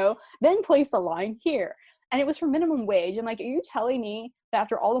 then place a line here. And it was for minimum wage. I'm like, are you telling me that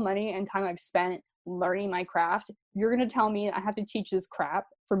after all the money and time I've spent learning my craft, you're going to tell me I have to teach this crap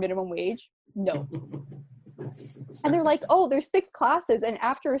for minimum wage? No. And they're like, oh, there's 6 classes, and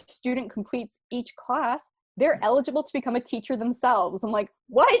after a student completes each class, they're eligible to become a teacher themselves. I'm like,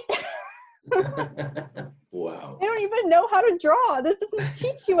 what? Wow. They don't even know how to draw. This doesn't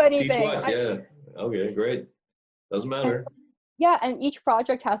teach you Teach anything. what? Yeah. Okay, great. Doesn't And matter. Yeah, and each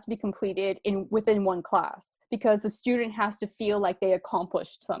project has to be completed within one class because the student has to feel like they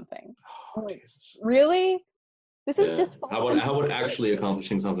accomplished something. Oh, Like, Jesus. really? This is Yeah. just How about actually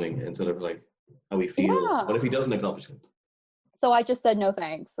accomplishing something instead of like how he feels? yeah. What if he doesn't accomplish it? So I just said no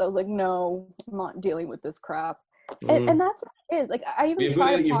thanks. I was like, no, I'm not dealing with this crap. And Mm. that's what it is. Like I even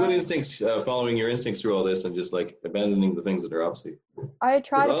tried You've good applying. instincts, following your instincts through all this, and just like abandoning the things that are obviously. I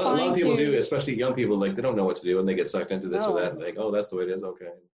tried A lot applying of people do, to especially young people. Like they don't know what to do, and they get sucked into this or that. no. And like, oh, that's the way it is. Okay.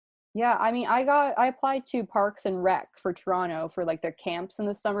 Yeah, I mean, I applied to Parks and Rec for Toronto for like their camps in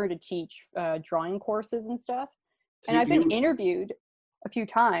the summer to teach drawing courses and stuff. So And I've been you interviewed a few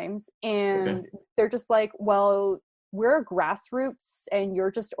times, okay? and they're just like, "Well, we're grassroots, and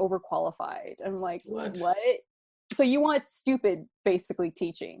you're just overqualified." I'm like, What? "What?" So you want stupid, basically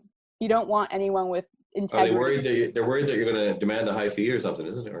teaching. You don't want anyone with Are they integrity. worried that they're worried that you're going to demand a high fee or something?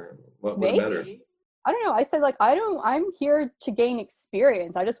 Isn't it? Or what would matter? Maybe. I don't know. I said like I'm here to gain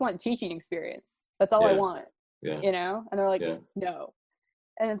experience. I just want teaching experience. That's all I Yeah. want. Yeah. You know? And they're like, Yeah. no.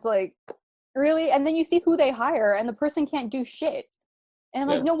 And it's like, really? And then you see who they hire and the person can't do shit. And I'm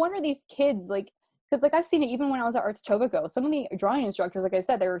like, Yeah. no wonder these kids like because like I've seen it even when I was at Arts Tobago. Some of the drawing instructors, like I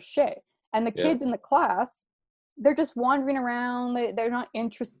said, they were shit. And the Yeah. kids in the class, they're just wandering around. They're not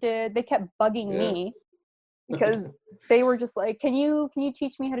interested. They kept bugging Yeah. me because they were just like, can you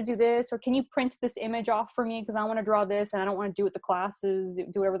teach me how to do this, or can you print this image off for me because I want to draw this and I don't want to do what the classes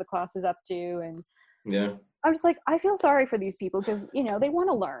do whatever the class is up to. And Yeah. I'm just like, I feel sorry for these people because you know they want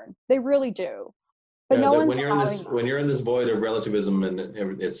to learn, they really do, but Yeah, no one's when you're in allowing this them. when you're in this void of relativism and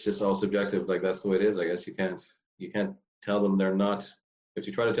it's just all subjective, like that's the way it is. I guess you can't tell them they're not. If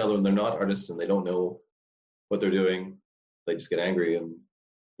you try to tell them they're not artists and they don't know what they're doing, they just get angry and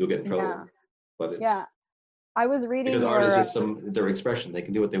you'll get in trouble. Yeah. But it's Yeah, I was reading because your art is just their expression. They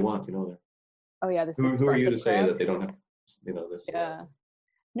can do what they want. You know. oh yeah, this Who are you expressive to say crowd. that they don't have? This. Yeah.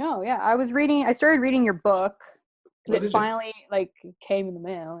 No, yeah, I started reading your book Oh, because it did you? finally like came in the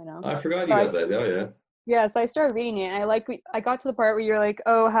mail, you know. I forgot So you got that. Oh yeah. yeah, so I started reading it, and I got to the part where you're like,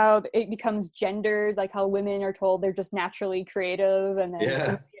 oh, how it becomes gendered, like how women are told they're just naturally creative, and then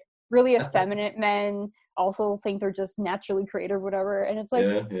Yeah. really effeminate men also think they're just naturally creative, whatever. And it's like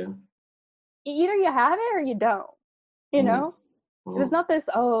Yeah. either you have it or you don't, you know. Mm. It's not this,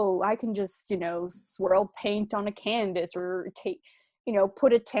 oh, I can just, swirl paint on a canvas or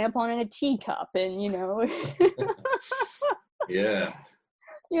put a tampon in a teacup and, Yeah.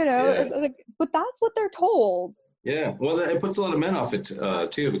 it's like, but that's what they're told. Yeah. Well, it puts a lot of men off it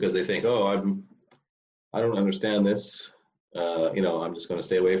too because they think, oh, I don't understand this. I'm just going to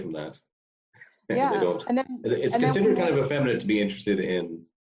stay away from that. And Yeah. they don't. And then It's considered kind of effeminate to be interested in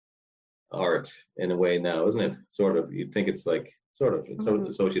art in a way now, isn't it? Sort of. You'd think it's like sort of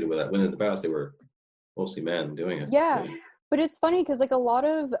associated with that. When in the past they were mostly men doing it. Yeah. But it's funny because like a lot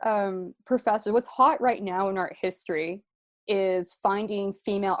of professors, what's hot right now in art history is finding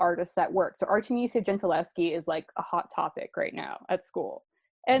female artists at work. So Artemisia Gentileschi is like a hot topic right now at school.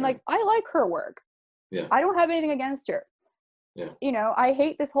 And like I like her work. Yeah. I don't have anything against her. Yeah. I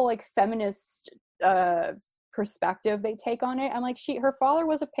hate this whole like feminist perspective they take on it. I'm like, her father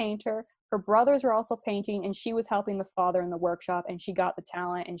was a painter, her brothers were also painting, and she was helping the father in the workshop, and she got the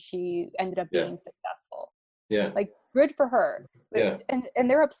talent, and she ended up being successful. Yeah. Like, good for her. Yeah. And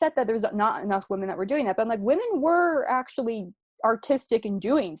they're upset that there's not enough women that were doing that. But I'm like, women were actually artistic in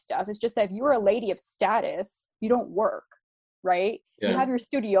doing stuff. It's just that if you were a lady of status, you don't work, right? Yeah. You have your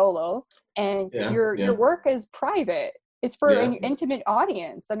studiolo, and your work is private. It's for an intimate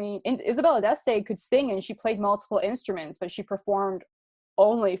audience. I mean, Isabella D'Este could sing and she played multiple instruments, but she performed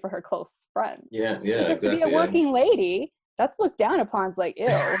only for her close friends. Yeah, because exactly. to be a working lady, that's looked down upon as like, ew,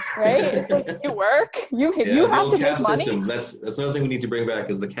 right? It's like, you work, you have to make money. System. That's another thing we need to bring back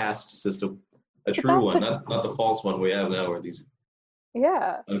is the caste system. A true one, not the false one we have now, where these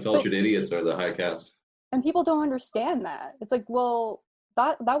uncultured idiots are the high caste. And people don't understand that. It's like, well,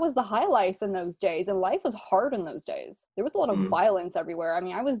 that was the high life in those days, and life was hard in those days. There was a lot of violence everywhere. I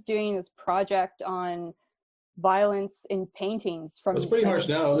mean, I was doing this project on violence in paintings from. It's pretty harsh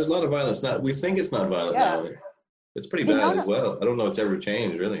now. There's a lot of violence now. We think it's not violent now. It's pretty bad as well. I don't know if it's ever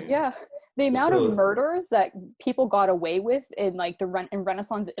changed, really. Yeah, the amount of murders that people got away with in like in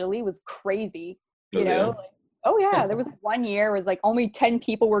Renaissance Italy was crazy. Oh yeah, there was 1 year was like only 10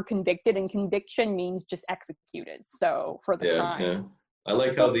 people were convicted, and conviction means just executed. So for the crime. Yeah. I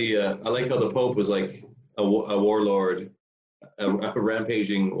like how the Pope was like a warlord, a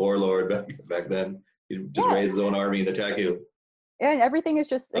rampaging warlord back then. He just raised his own army and attack you. And everything is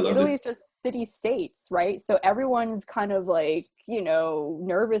just I like, loved Italy it. is just city states, right? So everyone's kind of like,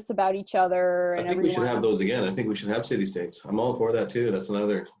 nervous about each other, I and think we should have everyone's, those again. I think we should have city states. I'm all for that too. That's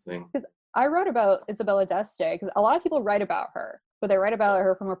another thing. because I wrote about Isabella d'Este, because a lot of people write about her, but they write about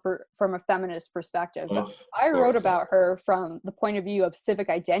her from a feminist perspective. Oh, But of I wrote course, yeah, about her from the point of view of civic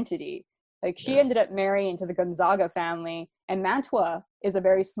identity. Like, she yeah, ended up marrying into the Gonzaga family, and Mantua is a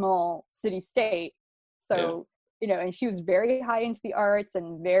very small city state. yeah. So, and she was very high into the arts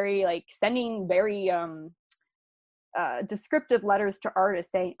and very like sending very descriptive letters to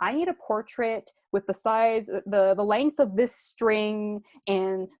artists saying, I need a portrait with the size, the length of this string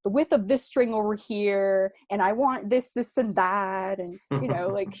and the width of this string over here, and I want this and that. And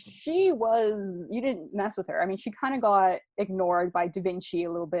like, you didn't mess with her. I mean, she kind of got ignored by Da Vinci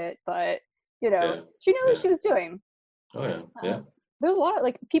a little bit, but Yeah, she knew what yeah. she was doing. Oh yeah, yeah. There's a lot of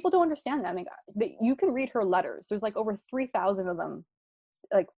like, people don't understand that. I mean, you can read her letters. There's like over 3,000 of them,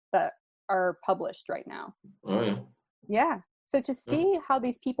 like, that are published right now. Oh yeah. Yeah. So to Yeah. see how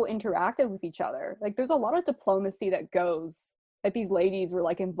these people interacted with each other, like, there's a lot of diplomacy that goes, that these ladies were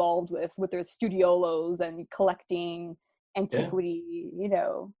like involved with their studiolos and collecting Yeah. antiquity,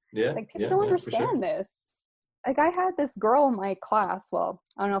 Yeah. like, people Yeah. don't Yeah. For sure. understand this. Like, I had this girl in my class. Well,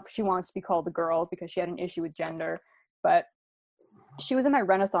 I don't know if she wants to be called a girl because she had an issue with gender, but she was in my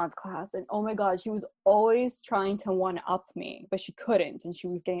Renaissance class, and oh my God, she was always trying to one up me, but she couldn't, and she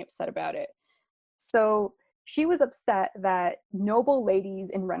was getting upset about it. So she was upset that noble ladies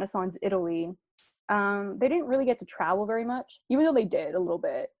in Renaissance Italy, they didn't really get to travel very much, even though they did a little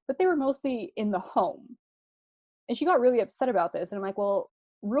bit, but they were mostly in the home. And she got really upset about this. And I'm like, well,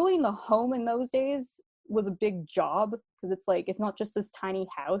 ruling the home in those days was a big job, because it's like, it's not just this tiny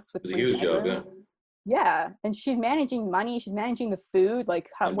house with It's a three huge job, yeah. bedrooms. Yeah, and she's managing money, she's managing the food, like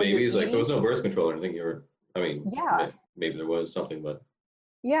And what you're babies, like there eating. was no birth control or anything. I mean, Yeah, maybe there was something, but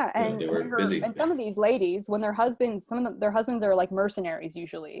yeah, and they were busy. some of these ladies, when their husbands, some of them, their husbands are like mercenaries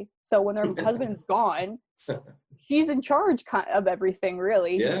usually. So when their husband's gone, she's in charge of everything,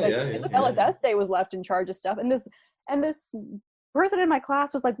 really. Yeah, Like, yeah, yeah, Isabella yeah. d'Este was left in charge of stuff, and this person in my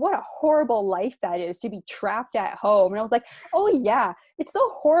class was like, what a horrible life that is, to be trapped at home. And I was like, oh yeah, it's so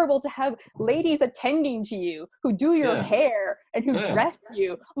horrible to have ladies attending to you who do your Yeah, hair and who yeah. dress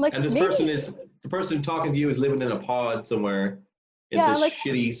you. I'm like, And this maybe, person is the person talking to you is living in a pod somewhere in yeah, some like,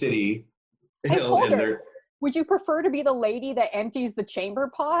 shitty city, I told and her, they're would you prefer to be the lady that empties the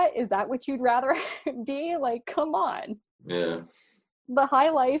chamber pot? Is that what you'd rather be? Like, come on. yeah, The high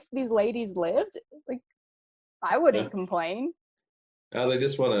life these ladies lived, like, I yeah. wouldn't complain. They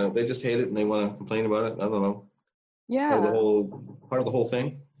just hate it and they want to complain about it. I don't know. It's Yeah. part of the whole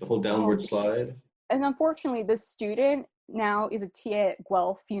thing, the whole Oh, downward slide. and unfortunately, this student now is a TA at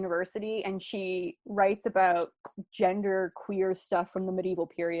Guelph University, and she writes about gender queer stuff from the medieval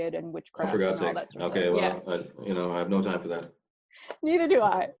period and Oh, for witchcraft God's and all sake. that sort of stuff. Okay, Yeah, well, I have no time for that. neither do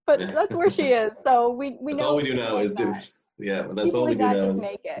I. But that's where she is. So we That's all know we do people now like is do, that. yeah, that's People all we like do that now just is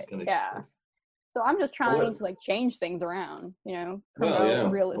make it. kind of Yeah. shit. So I'm just Well, trying to like change things around, well, promote yeah,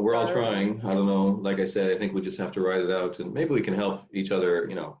 realist we're all art. trying. I don't know. Like I said, I think we just have to write it out and maybe we can help each other,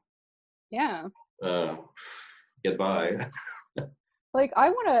 Yeah. uh, get by. Like, I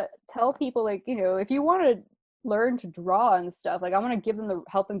want to tell people, like, if you want to learn to draw and stuff, like, I want to give them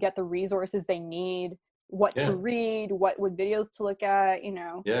help them get the resources they need, what to Yeah, read, what videos to look at,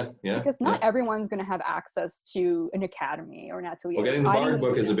 yeah, yeah, because yeah. not everyone's going to have access to an academy or an Well, atelier. getting the I Bard didn't book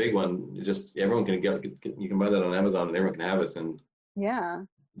even is a big one. It's just everyone can you can buy that on Amazon and everyone can have it, and Yeah.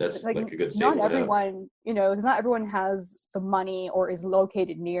 that's Like, like a good not staple to have. everyone, because not everyone has the money or is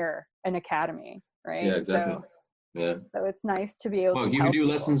located near an academy, Yeah, right? exactly. Yeah. So it's nice to be able to Well, you could tell do people.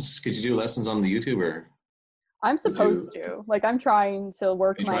 lessons. Could you do lessons on the YouTube, or I'm would you? supposed to. Like, I'm trying to Are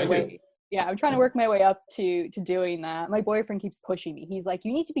work you my trying to? way. Yeah, I'm trying to Yeah. work my way up to doing that. My boyfriend keeps pushing me. He's like,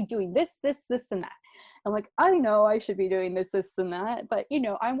 "You need to be doing this, this, this, and that." I'm like, "I know I should be doing this, this, and that, but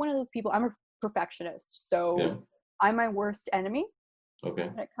I'm one of those people. I'm a perfectionist, Yeah. so I'm my worst enemy Okay.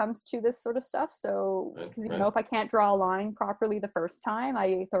 when it comes to this sort of stuff. So, Right. because Right. if I can't draw a line properly the first time,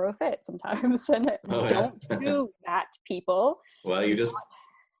 I throw a fit sometimes. And Oh don't yeah. do that, people. Well, you just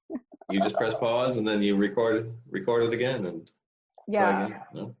press pause and then you record it again and try Yeah, again.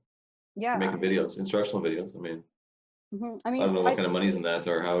 No, you're yeah. making videos, instructional videos. I mean, I I mean, don't know what I kind of money's in that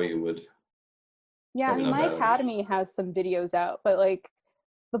or how you would. Yeah, I Probably mean, not my bad. I mean, academy has some videos out, but like,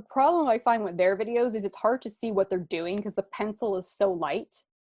 the problem I find with their videos is it's hard to see what they're doing because the pencil is so light.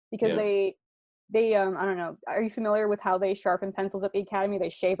 Because yeah. they I don't know. Are you familiar with how they sharpen pencils at the academy? They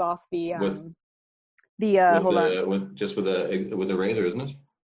shave off With the hold on. with a razor, isn't it?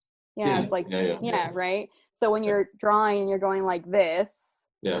 Yeah, it's like, yeah. right? So when you're drawing and you're going like this,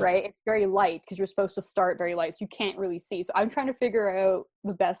 right, it's very light because you're supposed to start very light, so you can't really see. So I'm trying to figure out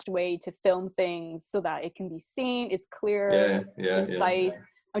the best way to film things so that it can be seen, it's clear, concise.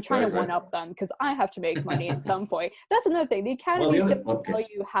 I'm trying to one-up them because I have to make money at some point. That's another thing. The Academy is going to tell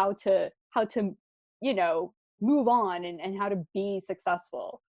you how to, you know, move on and how to be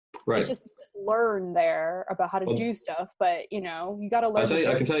successful. Right. It's just learn there about how to do stuff, but you know, you got to learn.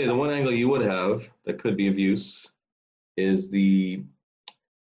 I can tell you the one angle you would have that could be of use is the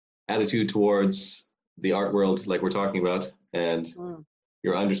attitude towards the art world, like we're talking about, and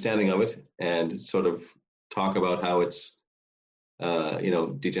your understanding of it, and sort of talk about how it's, you know,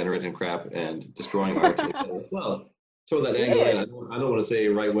 degenerate and crap and destroying art. Well, throw that angle in. I don't want to say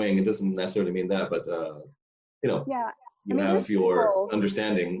right wing. It doesn't necessarily mean that, but you know. Yeah. You have your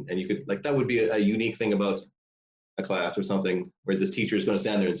understanding, and you could, like, that would be a unique thing about a class or something where this teacher is going to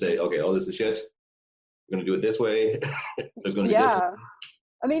stand there and say, okay, oh, this is shit. We're going to do it this way. There's going to be this.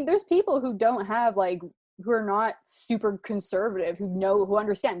 I mean, there's people who don't have, like, who are not super conservative, who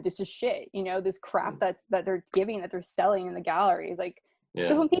understand this is shit, you know, this crap that they're giving, that they're selling in the galleries. Like,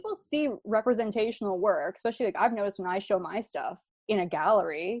 because when people see representational work, especially, like, I've noticed when I show my stuff in a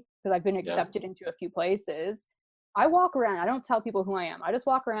gallery, because I've been accepted into a few places, I walk around. I don't tell people who I am. I just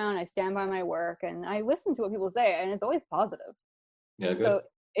walk around. I stand by my work, and I listen to what people say, and it's always positive. Yeah, good. So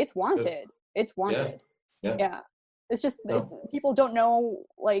it's wanted. Good. It's wanted. Yeah. It's just people don't know.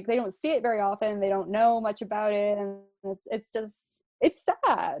 Like, they don't see it very often. They don't know much about it, and it's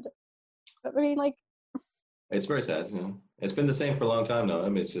sad. I mean, like, it's very sad. You know, it's been the same for a long time now. I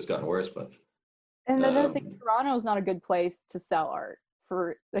mean, it's just gotten worse. But and then I think Toronto is not a good place to sell art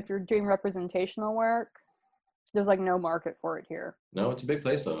for if you're doing representational work. There's like no market for it here. No, it's a big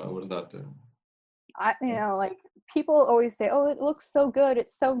place though. I would have thought. You know, like, people always say, "Oh, it looks so good.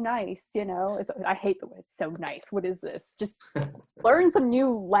 It's so nice." You know, I hate the way it's so nice. What is this? Just learn some new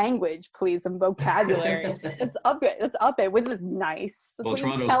language, please, some vocabulary. Let's up it. What is nice? That's well,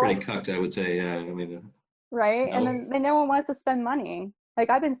 Toronto's pretty cucked, I would say. Yeah, I mean. Right, no. And then no one wants to spend money. Like,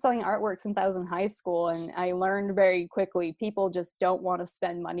 I've been selling artwork since I was in high school, and I learned very quickly people just don't want to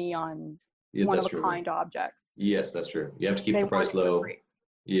spend money on one-of-a-kind objects. Yes, that's true. You have to keep the price low.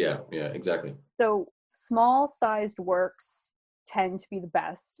 Yeah, exactly. So small-sized works tend to be the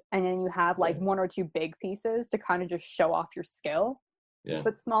best, and then you have like one or two big pieces to kind of just show off your skill. Yeah.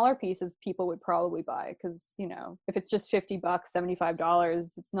 But smaller pieces people would probably buy because, you know, if it's just $50,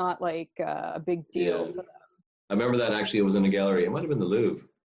 $75, it's not like a big deal to them. I remember that actually. It was in a gallery. It might have been the Louvre.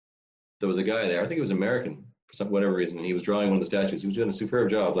 There was a guy there. I think he was American. For whatever reason, and he was drawing one of the statues. He was doing a superb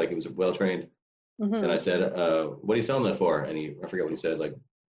job, like he was well trained. And I said, "What are you selling that for?" And I forget what he said, like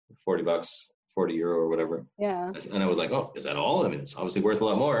 $40, €40 or whatever. Yeah. And I was like, "Oh, is that all? I mean, it's obviously worth a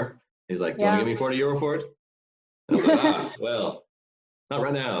lot more." He's like, "Do you want to give me €40 for it?" And I was like, well, not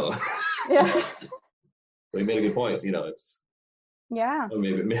right now. Yeah. But he made a good point. You know, it's. Yeah. Well,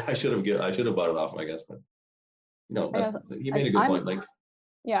 maybe I should have bought it off him, I guess, but you know, he made a good point. Like.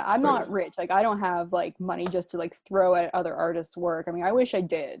 Yeah, I'm not rich. Like, I don't have like money just to like throw at other artists' work. I mean, I wish I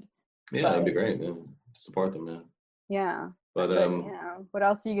did. Yeah, that'd be great, man. Support them, man. Yeah. But you know, what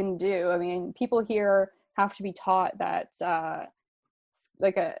else are you gonna do? I mean, people here have to be taught that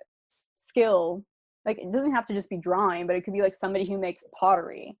like a skill, like, it doesn't have to just be drawing, but it could be like somebody who makes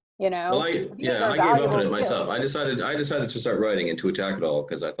pottery, you know? Well, I gave up on it myself. I decided to start writing and to attack it all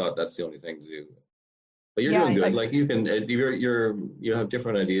because I thought that's the only thing to do. But you're doing good. Like, you can, you have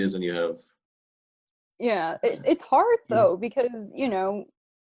different ideas, and you have. Yeah, it's hard though, because you know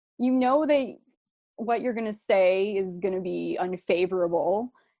what you're gonna say is gonna be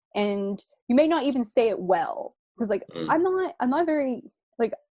unfavorable, and you may not even say it well, because like I'm not very,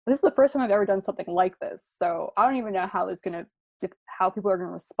 like, this is the first time I've ever done something like this, so I don't even know how people are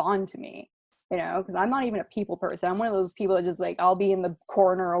gonna respond to me. You know, because I'm not even a people person. I'm one of those people that just, like, I'll be in the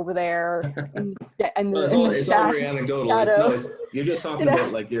corner over there. It's all very anecdotal. You're just talking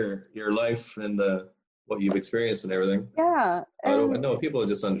about like your life and what you've experienced and everything. Yeah. I know people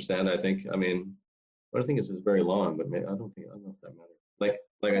just understand. I think. I mean, I think it's just very long, but I don't know if that matters.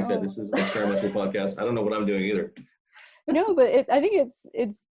 Like I said, this is an experimental podcast. I don't know what I'm doing either. No, but I think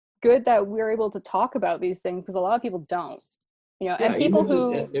it's good that we're able to talk about these things, because a lot of people don't. You know, and people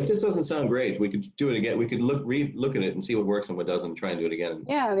if this doesn't sound great, we could do it again. We could look at it and see what works and what doesn't, and try and do it again.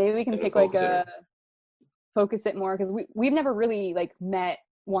 Yeah, maybe we can pick focus it more, because we've never really like met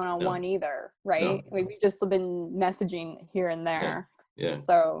one-on-one either, right? No. We've just been messaging here and there. Yeah.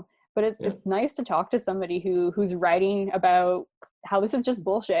 So, but it's nice to talk to somebody who's writing about how this is just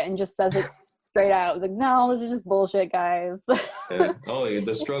bullshit and just says it straight out. I was like, no, this is just bullshit, guys. Yeah. Oh,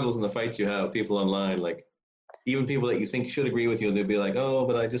 the struggles and the fights you have, people online, like even people that you think should agree with you, they'll be like, oh,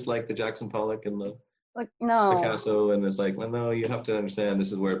 but I just like the Jackson Pollock and the Like, no. Picasso, and it's like, well, no, you have to understand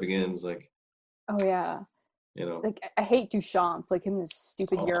this is where it begins. Like, Oh yeah. you know, Like I hate Duchamp, like him, this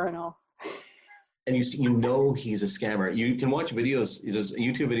stupid oh. urinal. And you see, he's a scammer. You can watch videos, there's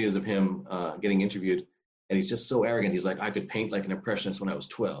YouTube videos of him getting interviewed, and he's just so arrogant. He's like, I could paint like an impressionist when I was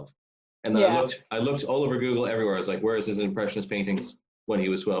 12. And then I looked all over Google everywhere. I was like, where is his impressionist paintings when he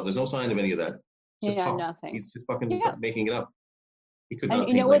was 12? There's no sign of any of that. It's just talk. Nothing. He's just fucking making it up. He could not and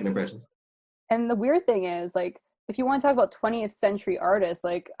paint like an impressionist. And the weird thing is, like, if you want to talk about 20th century artists,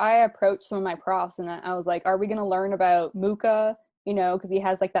 like, I approached some of my profs and I was like, are we going to learn about Mucha? You know, because he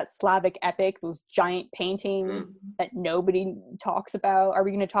has like that Slavic epic, those giant paintings that nobody talks about. Are we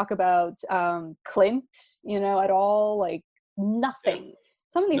going to talk about Klimt, you know, at all? Like, nothing. Yeah.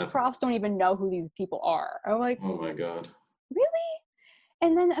 Some of these profs don't even know who these people are. I'm like, oh my God. Really?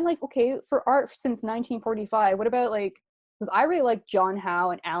 And then I'm like, okay, for art since 1945, what about like, because I really like John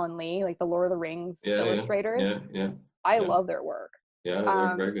Howe and Alan Lee, like the Lord of the Rings illustrators. I love their work. Yeah,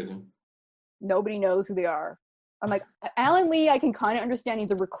 they're very good. Yeah. Nobody knows who they are. I'm like, Alan Lee, I can kind of understand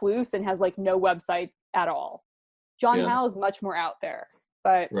he's a recluse and has like no website at all. John Howe is much more out there.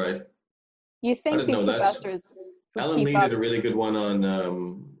 But you think these professors... Alan Lee did a really good one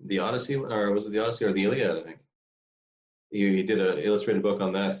on the Odyssey, or was it the Odyssey or the Iliad, I think. He did an illustrated book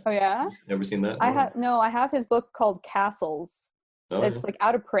on that. Oh, yeah? Ever seen that? I have his book called Castles. It's like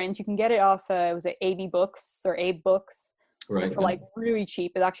out of print. You can get it off, was it AB Books or Abe Books? Right. For like really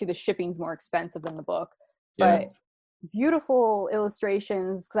cheap. But actually the shipping's more expensive than the book. But beautiful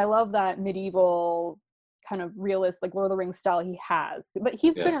illustrations, because I love that medieval kind of realist, like Lord of the Rings style he has. But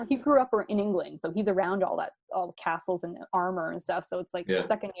he grew up in England, so he's around all the castles and armor and stuff. So it's like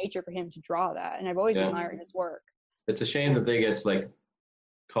second nature for him to draw that. And I've always admired his work. It's a shame that they get like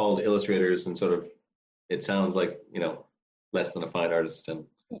called illustrators and sort of, it sounds like, you know, less than a fine artist. And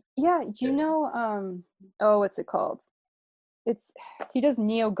do you know, what's it called? He does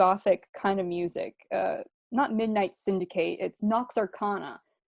neo-Gothic kind of music. Not Midnight Syndicate, it's Nox Arcana.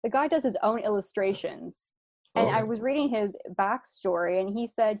 The guy does his own illustrations. And I was reading his backstory, and he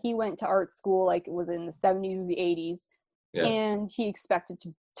said he went to art school like it was in the 70s or the 80s. Yeah. And he expected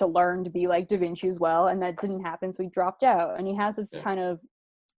to learn to be like Da Vinci as well, and that didn't happen, so he dropped out. And he has this kind of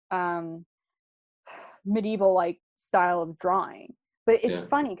medieval like style of drawing. But it's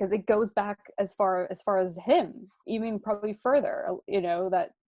funny because it goes back as far as him, even probably further, you know,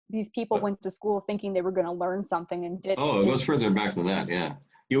 that these people went to school thinking they were going to learn something and didn't. Oh, it goes further back than that, yeah.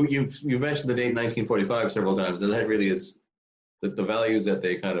 You've mentioned the date 1945 several times, and that really is the values that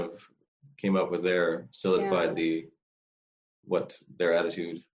they kind of came up with there solidified what their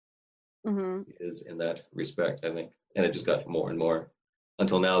attitude is in that respect, I think. And it just got more and more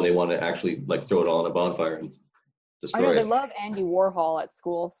until now they want to actually like throw it all on a bonfire and destroy it. They love Andy Warhol at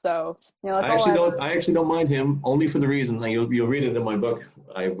school, so you know. I actually don't mind him, only for the reason you'll read it in my book.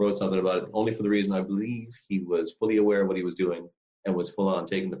 I wrote something about it. Only for the reason I believe he was fully aware of what he was doing and was full on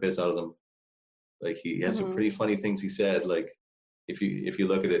taking the piss out of them. Like he had some pretty funny things he said. Like if you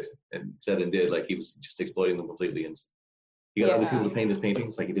look at it and said and did, like he was just exploiting them completely. And he got other people to paint his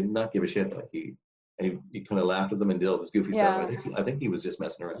paintings. Like he did not give a shit. Like he kind of laughed at them and did all this goofy stuff. I think he was just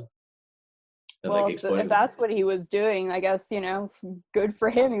messing around. And well, if that's what he was doing, I guess, you know, good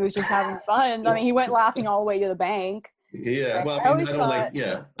for him. He was just having fun. I mean, he went laughing all the way to the bank. Yeah, well, I mean, I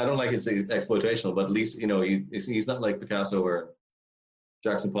don't like his exploitational, but at least, you know, he's not like Picasso or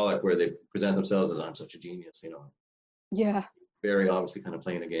Jackson Pollock, where they present themselves as I'm such a genius, you know. Yeah. Very obviously kind of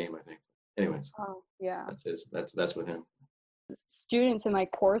playing a game, I think. Anyways. Oh, yeah. That's with him. Students in my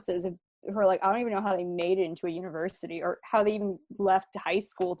courses who are like, I don't even know how they made it into a university or how they even left high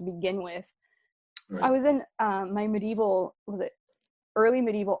school to begin with. Right. I was in my early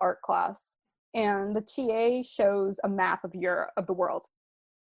medieval art class, and the TA shows a map of the world.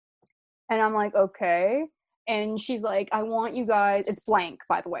 And I'm like, okay. And she's like, I want you guys, it's blank,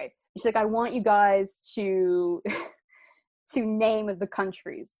 by the way. She's like, I want you guys to name the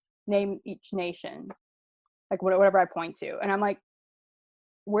countries, name each nation, like whatever I point to. And I'm like,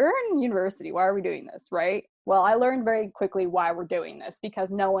 we're in university. Why are we doing this, right? Well, I learned very quickly why we're doing this, because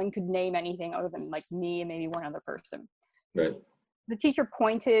no one could name anything other than like me and maybe one other person. Right. The teacher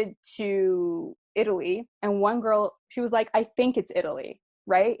pointed to Italy, and one girl, she was like, I think it's Italy,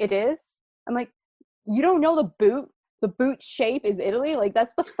 right? It is? I'm like, you don't know the boot shape is Italy? Like,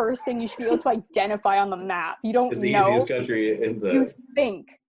 that's the first thing you should be able to identify on the map. You don't know. It's the easiest country in the... You think.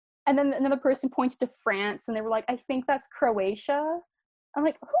 And then another person pointed to France, and they were like, I think that's Croatia. I'm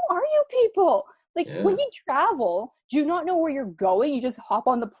like, who are you people? Like, Yeah. when you travel, do you not know where you're going? You just hop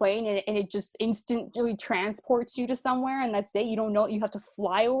on the plane and it just instantly transports you to somewhere, and that's it. You don't know, you have to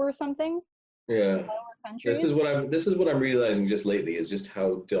fly over something. Yeah. Fly over This countries. is what I'm realizing just lately is just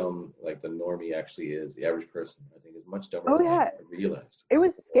how dumb like the normie actually is. The average person, I think, is much dumber Oh than I yeah, realized. it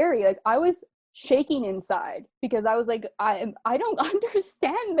was scary. Like, I was shaking inside because I was like, I don't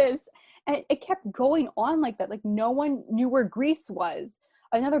understand this, and it kept going on like that. Like, no one knew where Greece was.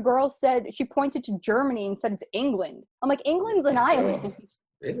 Another girl said, she pointed to Germany and said it's England. I'm like, England's an Oh my God. island.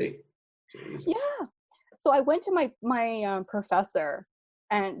 Really? Jesus. Yeah. So I went to my professor,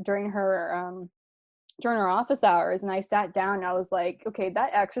 and during her office hours, and I sat down and I was like, okay,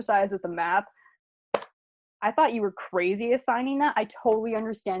 that exercise with the map, I thought you were crazy assigning that. I totally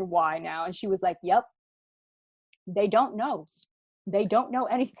understand why now. And she was like, yep, they don't know. They don't know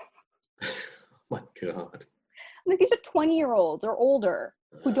anything. Oh my God. Like, these are 20-year-olds or older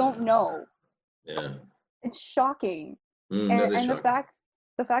who don't know. Yeah. It's shocking. That is And shocking.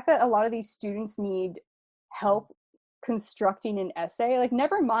 the fact that a lot of these students need help constructing an essay, like,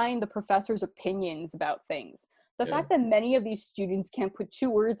 never mind the professor's opinions about things. The Yeah. fact that many of these students can't put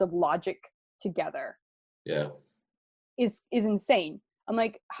two words of logic together Yeah. is insane. I'm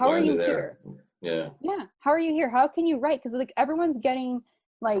like, how Why are are they you there? here? Yeah. Yeah, how are you here? How can you write? Because, like, everyone's getting,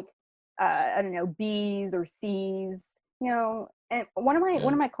 like, I don't know, B's or C's, you know. And one of Yeah.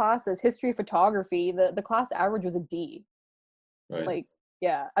 my classes, history of photography, the class average was a D. Right. Like,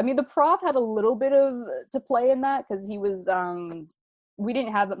 yeah, I mean, the prof had a little bit of to play in that, because he was we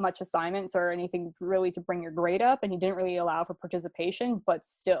didn't have much assignments or anything really to bring your grade up, and he didn't really allow for participation. But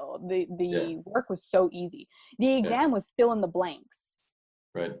still, Yeah. the work was so easy. The Yeah. exam was fill in the blanks.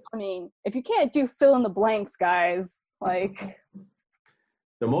 Right. I mean, if you can't do fill in the blanks, guys, like,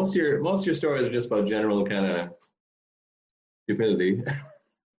 So most of your stories are just about general kind of stupidity.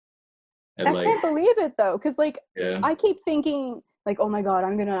 And I like, can't believe it though, because, like, yeah, I keep thinking, like, oh my god,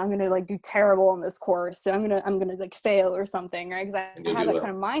 I'm gonna like do terrible in this course, so I'm gonna like fail or something, right? Because and I you'll have do that well.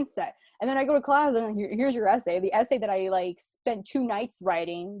 kind of mindset, and then I go to class and here's your essay. The essay that I like spent 2 nights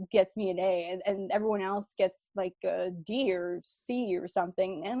writing gets me an A, and everyone else gets like a D or C or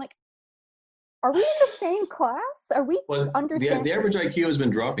something, and, like, are we in the same class? Are we Well, the understanding? average IQ has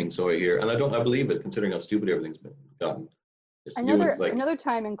been dropping, so I hear, and I believe it, considering how stupid everything's been gotten. It's to do with like, Another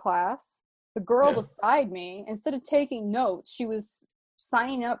time in class, the girl yeah, beside me, instead of taking notes, she was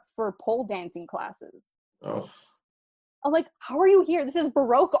signing up for pole dancing classes. oh, I'm like, how are you here? This is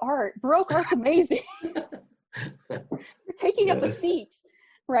Baroque art. Baroque art's amazing. You're taking up a yeah, seat,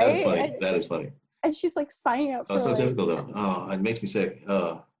 that is right? funny. That is funny. And she's like signing up Oh, for, so like, typical though. Oh, it makes me sick.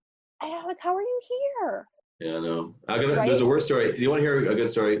 Oh, and I'm like, how are you here? yeah, no. There's Right? a worse story. Do you want to hear a good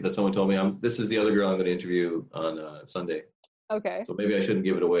story that someone told me? This is the other girl I'm going to interview on Sunday, Okay. so maybe I shouldn't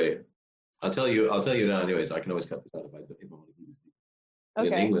give it away. I'll tell you now. Anyways, I can always cut this out if I want to keep it.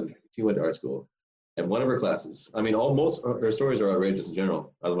 In Okay. England, she went to art school, and one of her classes. I mean, most her stories are outrageous in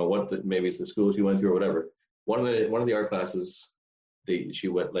general. I don't know maybe it's the school she went to or whatever. One of the art classes, she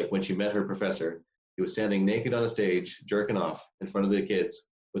went, like, when she met her professor, he was standing naked on a stage, jerking off in front of the kids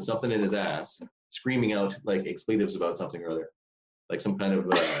with something in his ass, screaming out like expletives about something or other, like some kind of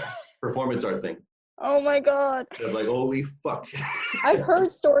performance art thing. Oh my god. They're like, holy fuck. I've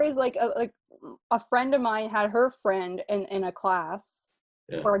heard stories like a friend of mine had her friend in a class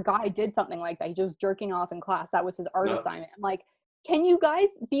Yeah. where a guy did something like that. He was jerking off in class. That was his art Not, assignment. I'm like, can you guys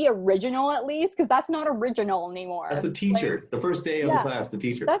be original at least? Because that's not original that's anymore. the Like, teacher. The first day of the yeah, class, the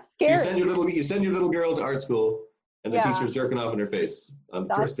teacher. that's So scary. you send your little girl to art school, and the Yeah, teacher's jerking off in her face on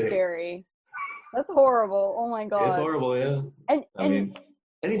the first that's day. scary. That's horrible. Oh my It's god. horrible, yeah. And I mean,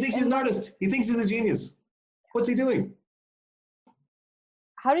 and he thinks he's and an like, artist. He thinks he's a genius. What's he doing?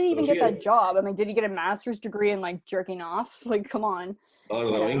 how did he So even get she, that job? I mean, did he get a master's degree in like jerking off? Like, come on, I don't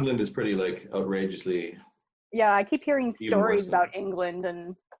you know. know? England is pretty like outrageously Yeah, I keep hearing even worse stories than, about England,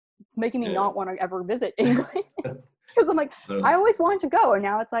 and it's making me yeah. not want to ever visit England. Because I'm like, I always wanted to go, and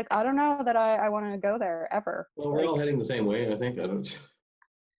now it's like, I don't know that I want to go there ever. Well, we're all Like, heading the same way, I think. I don't.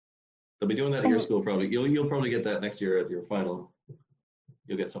 They'll be doing that at your and school probably. You'll probably get that next year at your final.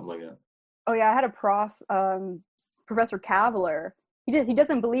 You'll get something like that. oh yeah, I had a Professor Cavalier. He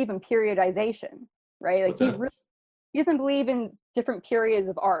doesn't believe in periodization, right? Like, What's that? he doesn't believe in different periods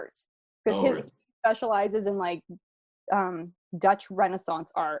of art, because Oh, he right. specializes in, like, Dutch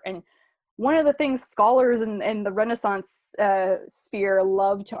Renaissance art. And one of the things scholars in the Renaissance sphere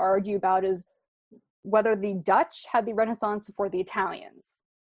love to argue about is whether the Dutch had the Renaissance before the Italians,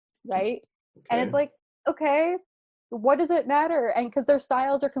 right? And it's Okay. like, okay, what does it matter? And because their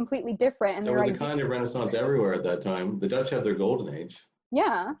styles are completely different, and There their was a ideas. kind of Renaissance everywhere at that time. The Dutch had their golden age.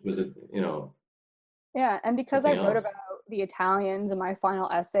 Yeah. Was it, Yeah, and because I something wrote else? about the Italians in my final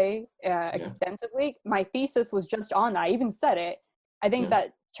essay Yeah, extensively, my thesis was just on that. I even said it. I think yeah.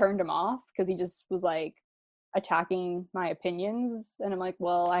 that turned him off because he just was like attacking my opinions, and I'm like,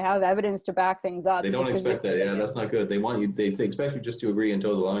 well, I have evidence to back things up. They don't Just because you expect that. Yeah, opinion. that's not good. They want you. They expect you just to agree and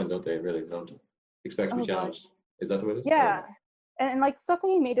toe the line, don't they? Really, they don't expect to be Oh gosh, challenged. Is that the way it is? yeah, Or and like stuff that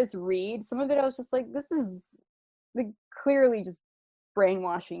he made us read. Some of it I was just like, this is like clearly just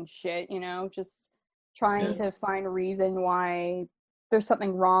brainwashing shit. Just trying yeah, to find a reason why there's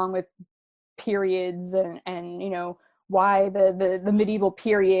something wrong with periods and why the medieval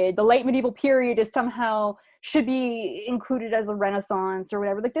period, the late medieval period, is somehow should be included as a renaissance or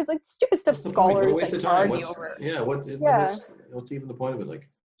whatever. Like there's like stupid stuff what's the point? What a scholars waste like of time. argue What's over. yeah? What and Yeah, this? What's even the point of it? Like,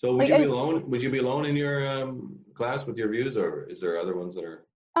 so would like you be it's alone? Would you be alone in your class with your views, or is there other ones that are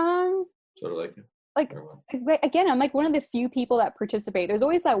um sort of like you? like Or what? again, I'm like one of the few people that participate. There's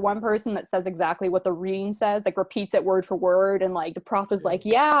always that one person that says exactly what the reading says, like repeats it word for word, and like the prof is Yeah, like,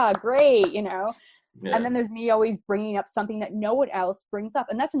 yeah, great, and yeah, then there's me always bringing up something that no one else brings up.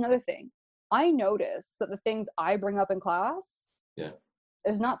 And that's another thing. I notice that the things I bring up in class, yeah,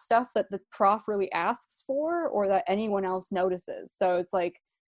 there's not stuff that the prof really asks for or that anyone else notices. So it's like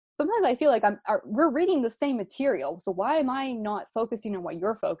sometimes I feel like we're reading the same material. So why am I not focusing on what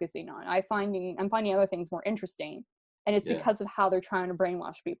you're focusing on? I'm finding other things more interesting. And it's yeah, because of how they're trying to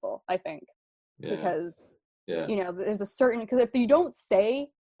brainwash people, I think. yeah, Because yeah. there's a certain, because if you don't say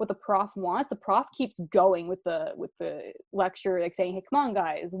what the prof wants, the prof keeps going with the lecture, like saying, hey, come on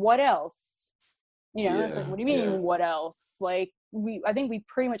guys, what else? It's like, Yeah, what do you yeah, mean what else? Like I think we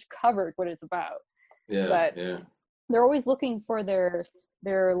pretty much covered what it's about. yeah, But yeah, they're always looking for their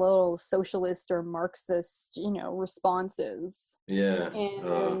little socialist or Marxist responses. yeah.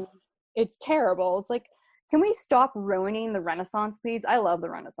 And it's terrible. It's like, can we stop ruining the Renaissance, please? I love the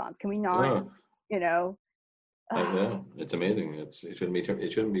Renaissance. Can we not, Oh, you know yeah. It's amazing. It shouldn't be.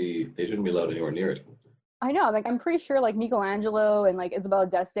 It shouldn't be. They shouldn't be allowed anywhere near it. I know, like I'm pretty sure like Michelangelo and like Isabella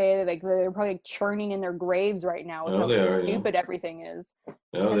d'Este, like they're probably like, churning in their graves right now with No, how they are. Yeah. stupid everything is.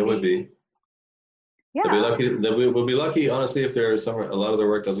 No, they And would be. They'll be yeah, lucky. We'll be lucky, honestly, if there's a lot of their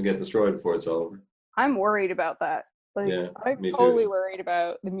work doesn't get destroyed before it's all over. I'm worried about that. Like Yeah, I'm me totally too. worried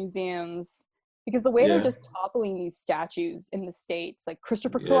about the museums because the way they're Yeah, just toppling these statues in the States, like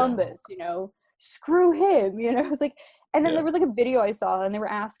Christopher yeah, Columbus, screw him, it's like, and then yeah, there was like a video I saw and they were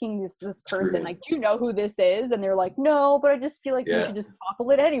asking this screw person, him. like, do you know who this is? And they're like, no, but I just feel like we Yeah, should just topple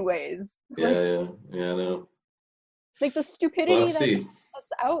it anyways. yeah, Like, yeah, yeah. No, like the we'll have stupidity to that's see.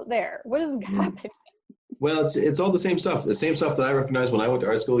 out there. What is Mm. happening? Well, it's all the same stuff. The same stuff that I recognized when I went to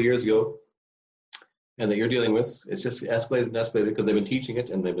art school years ago, and that you're dealing with. It's just escalated and escalated because they've been teaching it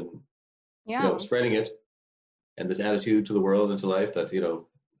and they've been, Yeah. spreading it, and this attitude to the world and to life that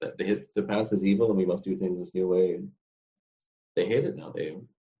that the past is evil and we must do things this new way. And they hate it now.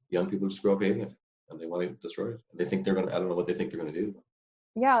 Young people just grow up hating it and they want to destroy it. And they think they're gonna. I don't know what they think they're gonna do.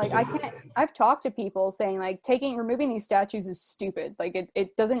 Yeah, like I can't, I've talked to people saying like removing these statues is stupid. Like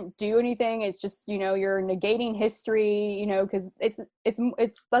it doesn't do anything. It's just, you're negating history, because it's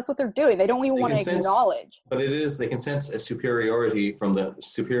that's what they're doing. They don't even They want can to sense, acknowledge. but they can sense a superiority from the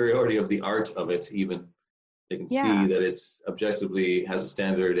superiority of the art of it. Even they can see Yeah. that it's objectively has a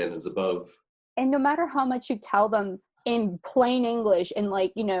standard and is above. And no matter how much you tell them in plain English and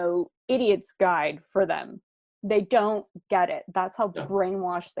like, idiot's guide for them, they don't get it. That's how Yeah,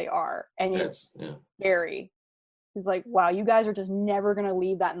 brainwashed they are. And that's it's yeah. scary. It's like, wow, you guys are just never going to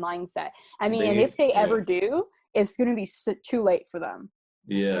leave that mindset. I mean, They and if need they yeah. ever do, it's going to be too late for them.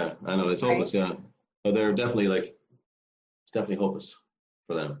 Yeah, I know it's Right? hopeless. Yeah, but they're definitely it's definitely hopeless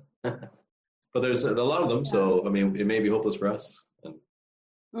for them. But there's a lot of them, Yeah. so I mean, it may be hopeless for us, and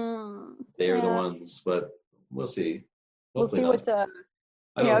they are the Yeah. ones. But we'll see. We'll Hopefully see not. what,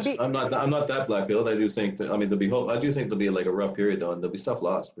 I don't. be, I'm not that black-pilled. I do think that. I mean, there'll be hope. I do think there'll be like a rough period though, and there'll be stuff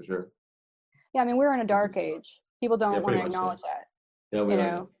lost for sure. yeah, I mean, we're in a dark age. People Yeah, don't want pretty to much. Yeah, acknowledge that, yeah, we you are.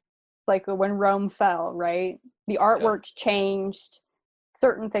 Yeah, know, like when Rome fell, right? The yeah, artwork changed,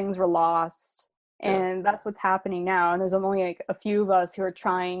 certain things were lost, yeah, and that's what's happening now. And there's only like a few of us who are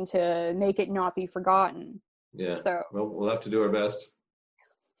trying to make it not be forgotten. yeah. So Well, we'll have to do our best.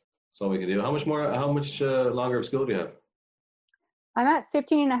 That's all we can do. How much more? How much longer of school do you have? I'm at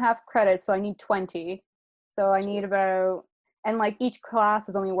 15 and a half credits, so I need 20. So I need So about, and like each class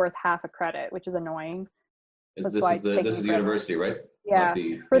is only worth half a credit, which is annoying. That's why it's this taking is me the forever. university, right? Not Yeah.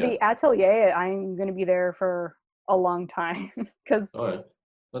 the For yeah. the atelier, I'm going to be there for a long time because Oh yeah,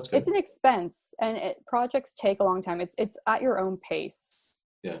 that's it's good. an expense and projects take a long time. It's at your own pace.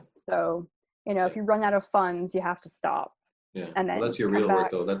 Yeah, So, yeah, if you run out of funds, you have to stop. Yeah. and then Well, that's your come real work,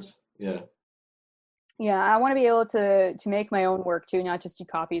 back. though. That's yeah. Yeah, I want to be able to make my own work too, not just do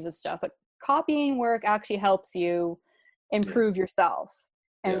copies of stuff. But copying work actually helps you Yeah. improve yourself,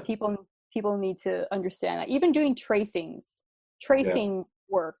 Yeah. and people need to understand that. Even doing Yeah. tracing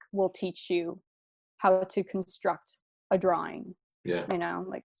work will teach you how to construct a drawing. Yeah.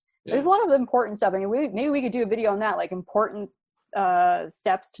 Like Yeah. there's a lot of important stuff. I mean, maybe we could do a video on that, like important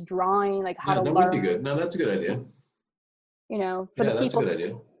steps to drawing, like how Yeah. to That would be learn. good. No, that's a good idea. For the Yeah, that's a people good who idea.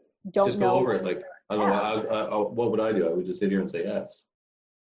 just don't Just go know over what it. to Like, start. I don't know. Yeah. What would I do? I would just sit here and say yes.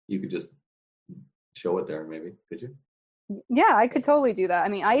 You could just show it there, maybe. Could you? Yeah, I could totally do that. I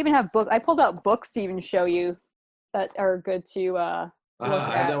mean, I even have books. I pulled out books to even show you that are good to look I have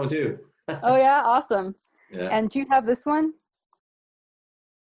at. that one too. Oh yeah, awesome. Yeah. And do you have this one?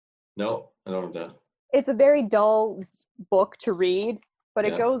 No, I don't have that. It's a very dull book to read, but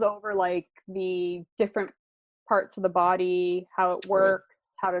it Yeah. goes over like the different parts of the body, how it Right. works,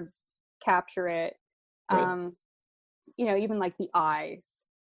 how to capture it. Right. Even like the eyes,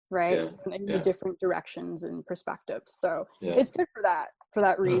 right? Yeah. And the Yeah. different directions and perspectives. So Yeah. it's good for that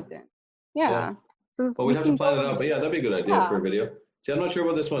Huh. reason. Yeah. Yeah. So Well, we we'd have to can plan go it out. But yeah, into, that'd be a good idea for yeah. a video. See, I'm not sure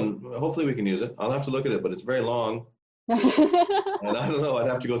about this one. Hopefully we can use it. I'll have to look at it, but it's very long. And I don't know. I'd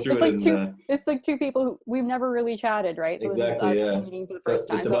have to go through It's it like and two people who we've never really chatted, right? So this is exactly. us Yeah. meeting for the So first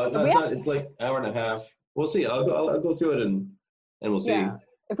time. it's So about, no, if we it's have not, it's like an hour and a half. We'll see. I'll go through it and we'll see. yeah,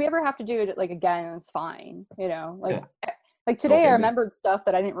 if we ever have to do it like again, it's fine. Yeah. Like today, I Okay. Good. remembered stuff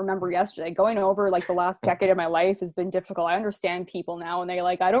that I didn't remember yesterday. Going over like the last decade of my life has been difficult. I understand people now, and they're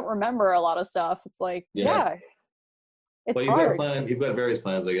like, I don't remember a lot of stuff. It's like, Yeah. it's Well, you've got a hard. plan. You've got various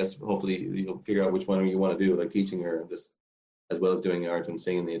plans, I guess. Hopefully, you'll figure out which one you want to do, like teaching or just as well as doing art and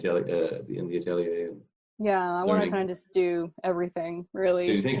singing in the atelier. And Yeah, I want to learning. kind of just do everything, So, do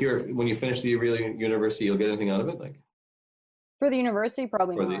really. you think when you finish the real university, you'll get anything out of it, like For the university,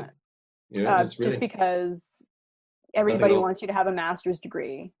 probably for the? not. Yeah, it's Just really because nothing. everybody wants you to have a master's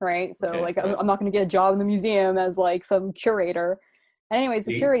degree, right? So Okay, like right. I'm not going to get a job in the museum as like some curator. And anyways,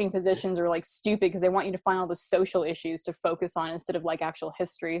 the curating positions are like stupid because they want you to find all the social issues to focus on instead of like actual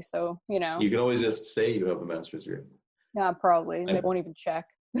history. So, You can always just say you have a master's degree. Yeah, probably. They won't even check.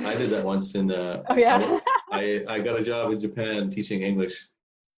 I did that once in Oh yeah. I got a job in Japan teaching English,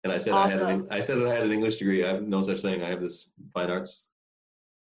 and I said Awesome. I said I had an English degree. I have no such thing. I have this fine arts.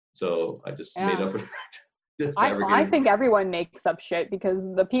 So I just made up. I think everyone makes up shit because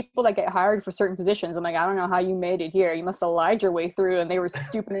the people that get hired for certain positions, I'm like, I don't know how you made it here. You must have lied your way through, and they were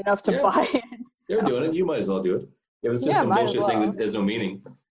stupid enough to buy it. So. They're doing it. You might as well do it. If it's just some bullshit thing that has no meaning,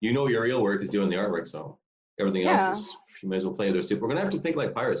 your real work is doing the artwork. So everything else is, you might as well play their stupid. We're gonna have to think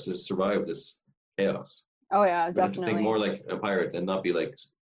like pirates to survive this chaos. Oh yeah, We're definitely. have to think more like a pirate and not be like,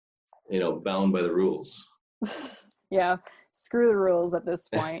 bound by the rules. Yeah, screw the rules at this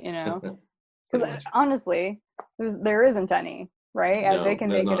point, Because honestly, there isn't any, right? No, they can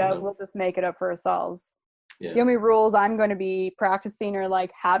make it up. No. We'll just make it up for ourselves. Yeah. The only rules I'm going to be practicing are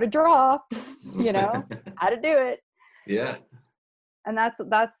like how to draw, how to do it. Yeah. And that's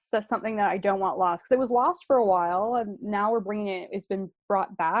something that I don't want lost because it was lost for a while, and now we're bringing it. It's been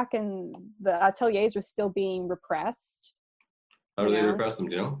brought back, and the ateliers are still being repressed. How do they repress them?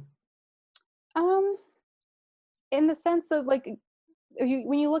 Do you know? In the sense of like,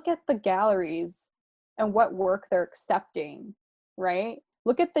 when you look at the galleries and what work they're accepting, right?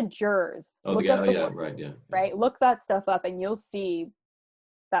 Look at the jurors. Oh, the gallery, yeah, right, yeah. Right? Look that stuff up and you'll see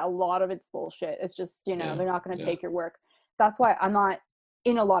that a lot of it's bullshit. It's just, they're not going to take your work. That's why I'm not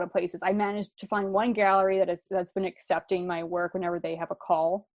in a lot of places. I managed to find one gallery that's been accepting my work whenever they have a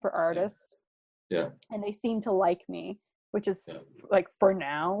call for artists. Yeah. And they seem to like me, which is like for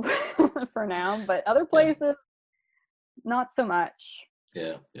now, but other places, not so much.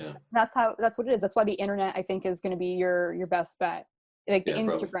 Yeah. That's what it is. That's why the internet, I think, is going to be your best bet. Like the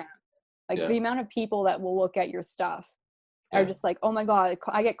Instagram, the amount of people that will look at your stuff are just like, oh my God,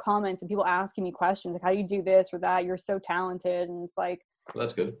 I get comments and people asking me questions like, how do you do this or that? You're so talented. And it's like, well,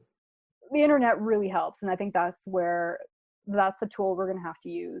 that's good. The internet really helps. And I think that's the tool we're going to have to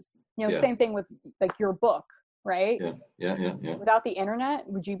use. Same thing with like your book, right? Yeah. Without the internet,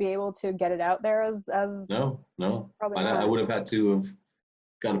 would you be able to get it out there as No. Probably I would have had to have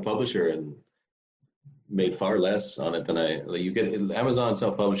got a publisher and made far less on it than you get. Amazon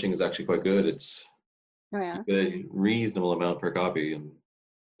self-publishing is actually quite good. It's you get a reasonable amount per copy, and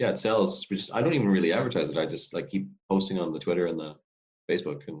it sells. I don't even really advertise it. I just like keep posting on the Twitter and the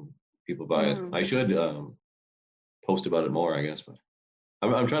Facebook, and people buy it. I should post about it more, I guess, but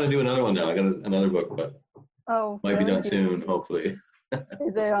I'm trying to do another one now. I got another book, but might be done soon, hopefully.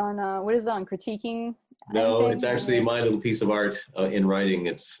 Is it on what is it on? Critiquing No, it's actually my little piece of art in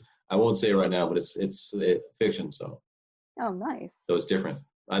writing. I won't say it right now, but it's fiction, so Oh, nice. it's different.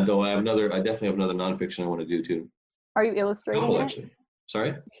 And though I definitely have another nonfiction I want to do too. Are you illustrating it? Actually.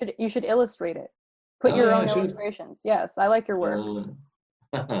 Sorry? You should illustrate it. Put Oh your yeah, own I should. illustrations. Yes, I like your work.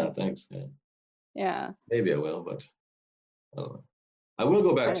 Thanks. Yeah. Yeah. Maybe I will, but I don't know. I will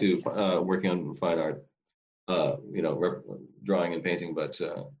go back to working on fine art, drawing and painting, but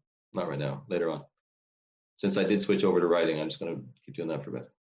not right now. Later on, since I did switch over to writing, I'm just going to keep doing that for a bit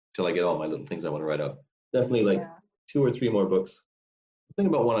until I get all my little things I want to write out. Definitely like 2 or 3 more books. Think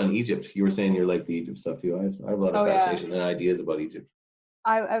about one on Egypt. You were saying you like the Egypt stuff too. I have a lot of fascination and ideas about Egypt.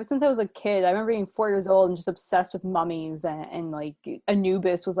 I since I was a kid, I remember being 4 years old and just obsessed with mummies, and like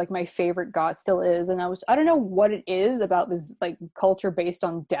Anubis was like my favorite god, still is. And I don't know what it is about this like culture based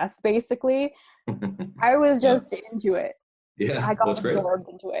on death, basically. I was just into it. Yeah, I got absorbed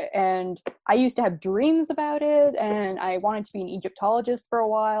into it, and I used to have dreams about it, and I wanted to be an Egyptologist for a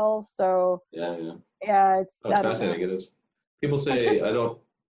while. So it's fascinating. It is. People say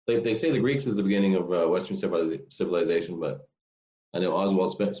They say the Greeks is the beginning of Western civilization, but I know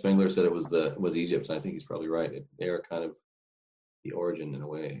Oswald Spengler said it was Egypt, and I think he's probably right. They are kind of the origin in a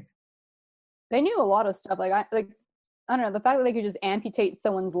way. They knew a lot of stuff. I don't know, the fact that they could just amputate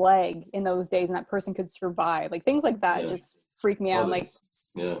someone's leg in those days and that person could survive, like things like that just freak me out.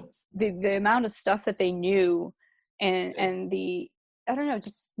 The amount of stuff that they knew, and the, I don't know,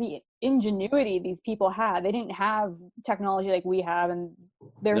 just the ingenuity these people had. They didn't have technology like we have, and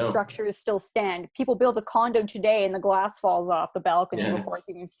their structures still stand. People build a condo today and the glass falls off the balcony before it's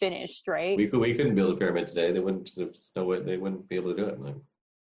even finished, right? We couldn't build a pyramid today. They wouldn't they wouldn't be able to do it.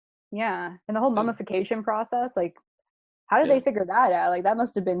 Yeah, and the whole mummification process, like how did they figure that out? Like that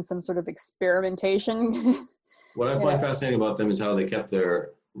must have been some sort of experimentation. What I find fascinating about them is how they kept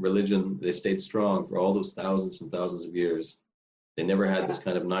their religion. They stayed strong for all those thousands and thousands of years. They never had this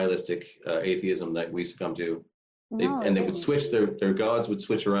kind of nihilistic atheism that we succumb to. They would switch their gods would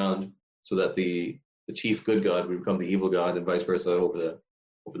switch around so that the chief good god would become the evil god, and vice versa over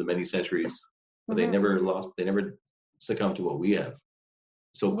the many centuries. But they never succumbed to what we have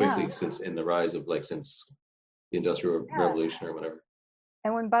so quickly since in the rise of since the Industrial Revolution or whatever.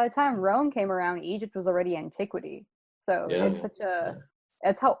 And by the time Rome came around, Egypt was already antiquity. So it's such a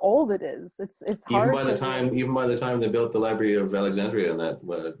that's how old it is. It's hard. Even by the time they built the Library of Alexandria and that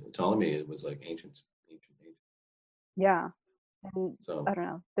Ptolemy, it was like ancient. Yeah, and so I don't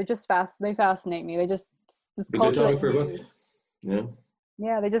know. They're just they fascinate me. They just this culture. Good topic for a book. Yeah.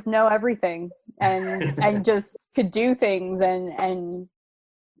 Yeah, they just know everything and just could do things and I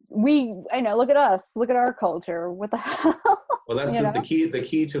know. Look at us. Look at our culture. What the hell? Well, that's the key. The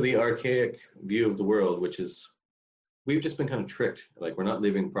key to the archaic view of the world, which is we've just been kind of tricked. Like we're not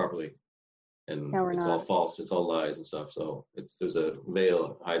living properly, and it's all false. It's all lies and stuff. So there's a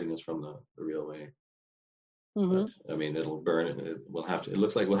veil hiding us from the real way. But I mean, it'll burn, and it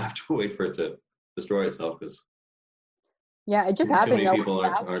looks like we'll have to wait for it to destroy itself because it just happened. Too many people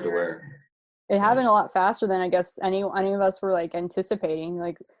aren't aware. It happened a lot faster than I guess any of us were like anticipating.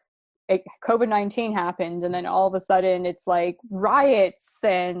 Like COVID-19 happened, and then all of a sudden it's like riots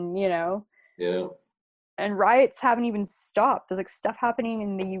and and riots haven't even stopped. There's like stuff happening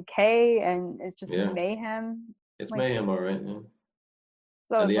in the UK, and it's just mayhem. It's mayhem, all right. Yeah.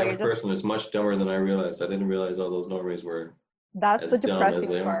 So and the average person is much dumber than I realized. I didn't realize all those normies were. That's the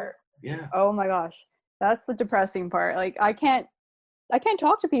depressing part. Yeah. Oh my gosh, that's the depressing part. Like I can't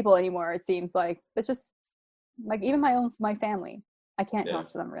talk to people anymore. It seems like it's just like even my family. I can't talk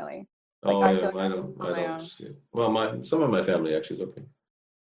to them really. Like, I don't. Well, some of my family actually is okay,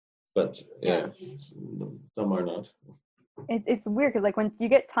 but some are not. It's weird because like when you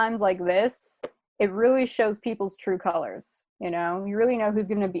get times like this, it really shows people's true colors. You really know who's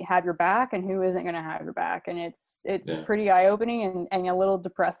going to have your back and who isn't going to have your back, and it's pretty eye opening and a little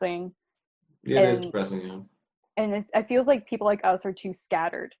depressing. Yeah, it is depressing. Yeah. And it feels like people like us are too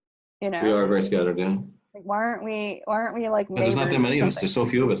scattered. We are very scattered. Yeah. Like, why aren't we like? Because there's not that many of us. There's so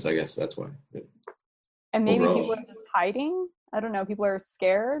few of us. I guess that's why. Yeah. And maybe people are just hiding. I don't know. People are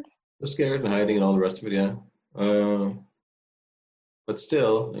scared. They're scared and hiding and all the rest of it. Yeah. But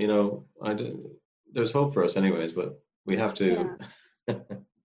still, there's hope for us, anyways. But we have to. Yeah.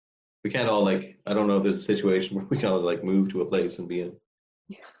 We can't all I don't know if there's a situation where we can all move to a place and be in.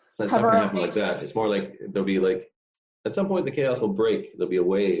 It's not going to happen like that. It's more like there'll be at some point the chaos will break. There'll be a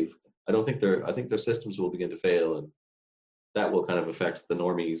wave. I think their systems will begin to fail, and that will kind of affect the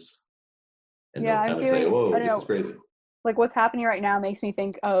normies. And they'll kind of say, "Whoa, this is crazy." Like what's happening right now makes me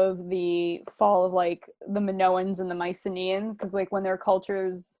think of the fall of the Minoans and the Mycenaeans, because when their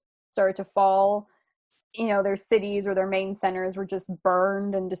cultures started to fall, their cities or their main centers were just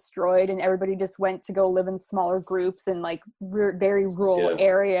burned and destroyed, and everybody just went to go live in smaller groups in like very rural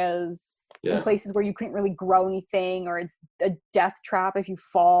areas, in places where you couldn't really grow anything, or it's a death trap if you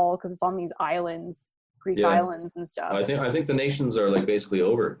fall because it's on these islands, Greek islands and stuff. I think the nations are like basically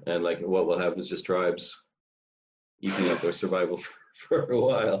over, and like what we'll have is just tribes eking out their survival for a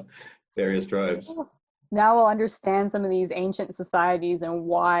while, various tribes. Now we'll understand some of these ancient societies and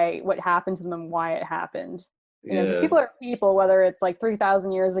what happened to them, why it happened. Because people are people, whether it's like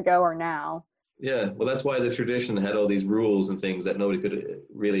 3,000 years ago or now. Yeah, well, that's why the tradition had all these rules and things that nobody could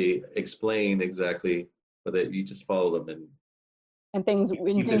really explain exactly, but that you just follow them and things should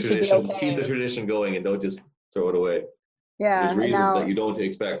be okay. Keep the tradition going and don't just throw it away. Yeah, there's reasons that you don't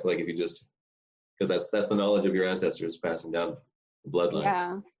expect, like if you just, because that's the knowledge of your ancestors passing down the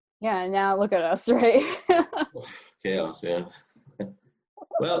bloodline. Yeah, now look at us, right? Chaos, yeah.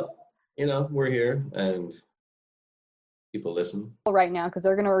 Well, we're here and people listen. Right now, because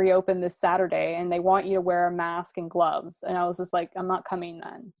they're going to reopen this Saturday and they want you to wear a mask and gloves. And I was just like, I'm not coming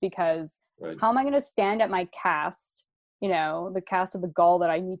then, because how am I going to stand at my cast, the cast of the gull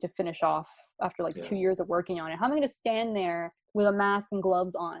that I need to finish off after like 2 years of working on it? How am I going to stand there with a mask and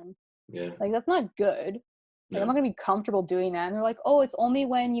gloves on? Yeah. Like, that's not good. Like, I'm not going to be comfortable doing that. And they're like, oh, it's only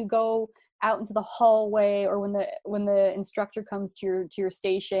when you go out into the hallway or when the instructor comes to your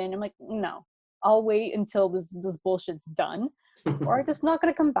station. I'm like, no, I'll wait until this bullshit's done, or I'm just not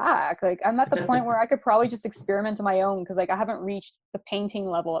going to come back. Like, I'm at the point where I could probably just experiment on my own, because like I haven't reached the painting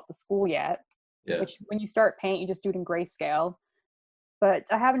level at the school yet. Yeah. Which when you start paint, you just do it in grayscale. But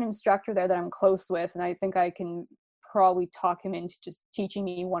I have an instructor there that I'm close with, and I think I can probably talk him into just teaching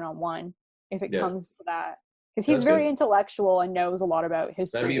me one-on-one if it comes to that. Because he's very intellectual and knows a lot about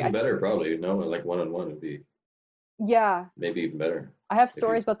history. That'd be even better, probably. Like one-on-one would be. Yeah. Maybe even better. I have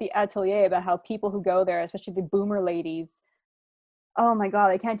stories about the atelier, about how people who go there, especially the boomer ladies, oh my God,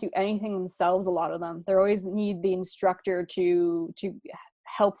 they can't do anything themselves, a lot of them. They always need the instructor to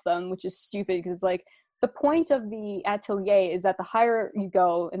help them, which is stupid, because like the point of the atelier is that the higher you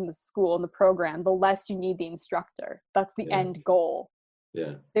go in the school, in the program, the less you need the instructor. That's the end goal.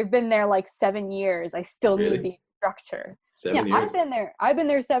 Yeah. They've been there like 7 years. I still need the instructor. 7 years? I've been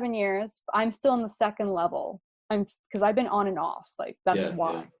there 7 years. I'm still in the second level. Because I've been on and off. Like, that's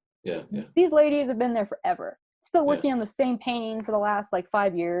why. Yeah. These ladies have been there forever. Still working on the same painting for the last like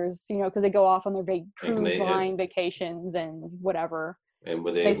 5 years, because they go off on their big cruise line vacations and whatever. And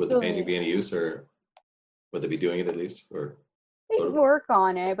would the painting be any use, or would they be doing it at least? Or they work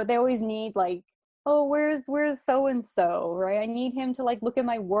on it, but they always need like, oh, where's so and so, right? I need him to like look at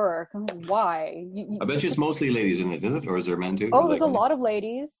my work. I'm like, why? I bet you it's mostly ladies in it, is it, or is there men too? Oh, there's a lot of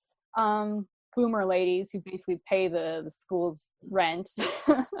ladies, boomer ladies who basically pay the school's rent.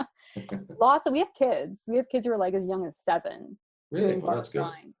 We have kids. We have kids who are like as young as 7. Really? Well, that's good.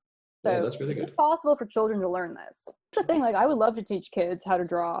 So that's really good. It's possible for children to learn this. That's the thing. Like, I would love to teach kids how to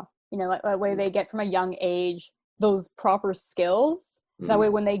draw. Like that way they get from a young age those proper skills. That way,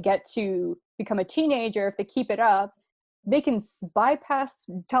 when they get to become a teenager, if they keep it up, they can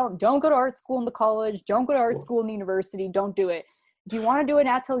tell them, don't go to art school in the college, don't go to art school in the university, don't do it. If you want to do an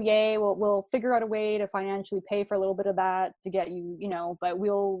atelier, we'll figure out a way to financially pay for a little bit of that to get you, but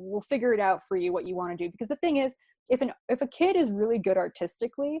we'll figure it out for you what you want to do. Because the thing is, if a kid is really good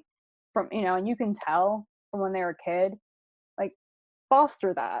artistically, and you can tell from when they're a kid, like,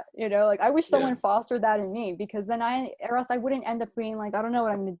 foster that, like I wish someone fostered that in me, because then or else I wouldn't end up being like, I don't know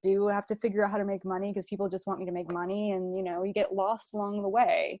what I'm going to do. I have to figure out how to make money because people just want me to make money, and you get lost along the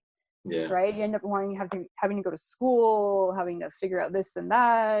way. Yeah. Right. You end up having to go to school, having to figure out this and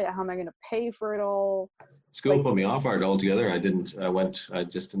that. How am I going to pay for it all? School put me off art altogether. I just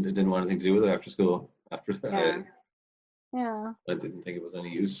didn't want anything to do with it after school. After that, I didn't think it was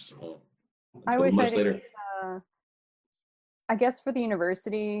any use. I wish much later. I guess for the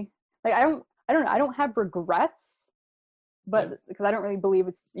university, like I don't have regrets, but because I don't really believe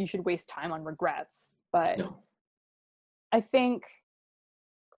you should waste time on regrets. But I think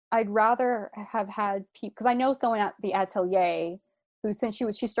I'd rather have had people, because I know someone at the atelier who, since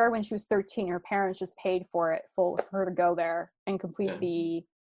she started when she was 13, her parents just paid for her to go there and complete the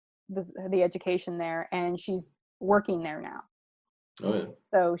education there, and she's working there now. Oh yeah.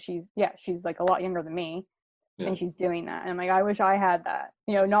 So she's like a lot younger than me. Yeah. And she's doing that. And I'm like, I wish I had that.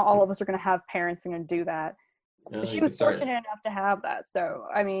 Not all of us are going to have parents who are going to do that. But she was fortunate enough to have that. So,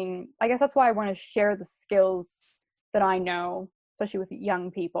 I mean, I guess that's why I want to share the skills that I know, especially with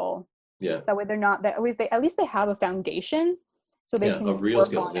young people. Yeah. That way at least they have a foundation, so they can of real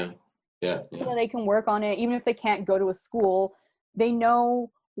skills. Yeah. So that they can work on it, even if they can't go to a school. They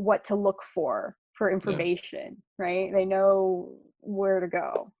know what to look for for information, right? They know where to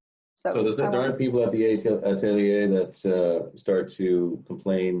go. So there aren't people at the atelier that start to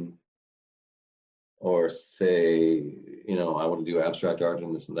complain or say, I want to do abstract art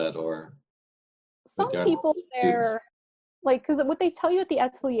and this and that, or some people students. there, like, because what they tell you at the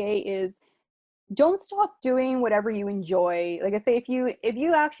atelier is, don't stop doing whatever you enjoy. Like I say, if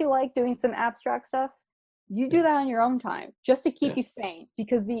you actually like doing some abstract stuff, you do that on your own time, just to keep you sane,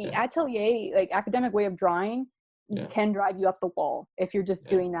 because the atelier, like academic way of drawing, can drive you up the wall if you're just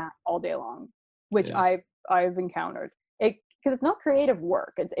doing that all day long, which I've encountered. Because it's not creative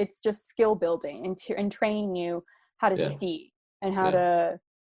work, it's just skill building and training you how to see and how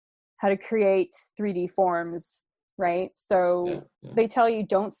to create 3D forms, right? So they tell you,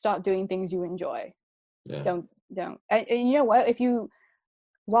 don't stop doing things you enjoy. Don't. And you know what?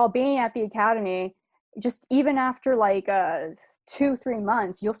 While being at the academy, just even after like 2-3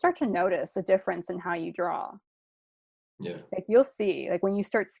 months, you'll start to notice a difference in how you draw. Like you'll see, like when you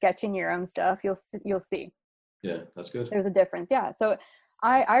start sketching your own stuff, you'll see. Yeah, that's good. There's a difference. Yeah. So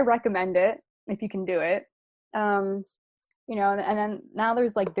I recommend it if you can do it. And then now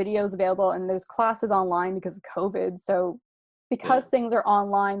there's like videos available and there's classes online because of COVID. So because things are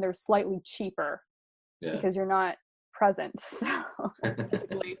online, they're slightly cheaper because you're not present. So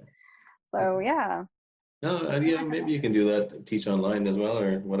basically, yeah. No, maybe you can do that, teach online as well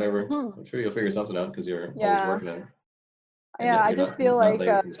or whatever. I'm sure you'll figure something out because you're always working on it. I just feel like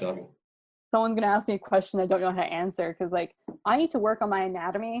someone's going to ask me a question I don't know how to answer, because like I need to work on my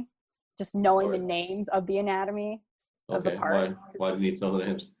anatomy, just knowing the names of the anatomy of the parts. Why do you need to know the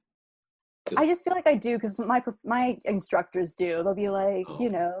names? I just feel like I do, because my instructors do. They'll be like,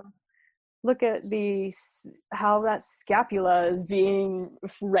 look at how that scapula is being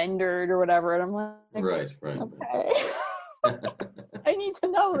rendered or whatever, and I'm like, right. Okay. I need to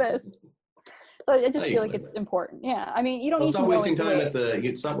know this. So I just feel like it's important. Yeah, I mean, you don't need stop to wasting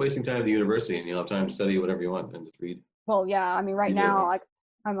time stop wasting time at the university, and you'll have time to study whatever you want and just read. Well, yeah, I mean, right now, I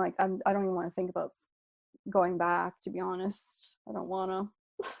don't even want to think about going back. To be honest, I don't want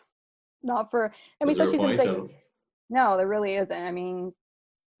to. Not for. I mean, especially since no, there really isn't. I mean,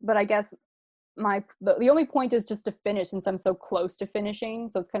 but I guess the only point is just to finish, since I'm so close to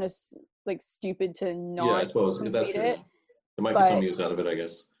finishing. So it's kind of like stupid to not. Yeah, I suppose that's true. There might be some use out of it, I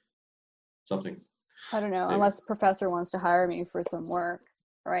guess. Something. I don't know, unless professor wants to hire me for some work,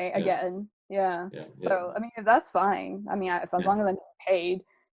 right? Again, yeah. So I mean, that's fine. I mean, as long as I'm paid,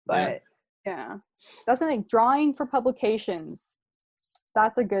 but that's the thing. Drawing for publications,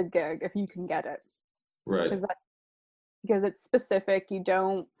 that's a good gig if you can get it, right? Because it's specific.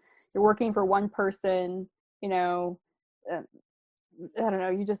 You're working for one person, I don't know,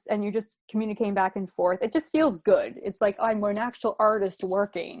 you're just communicating back and forth. It just feels good. It's like I'm an actual artist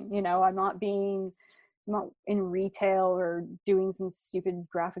working, I'm not in retail or doing some stupid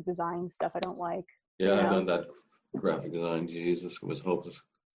graphic design stuff I don't like. I've done that graphic design. Jesus, it was hopeless.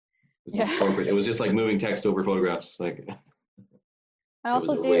 It was just like moving text over photographs. Like I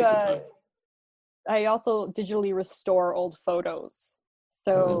also I also digitally restore old photos.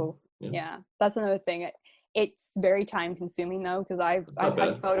 So that's another thing. It's very time consuming though, because I've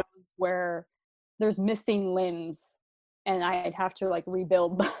had photos where there's missing limbs and I'd have to like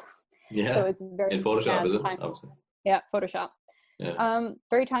rebuild them. So it's very in Photoshop, is it? Yeah, Photoshop.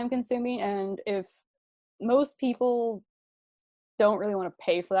 Very time consuming, and if most people don't really want to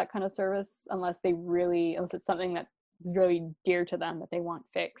pay for that kind of service unless it's something that is really dear to them that they want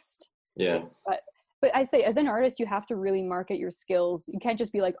fixed. But I say, as an artist, you have to really market your skills. You can't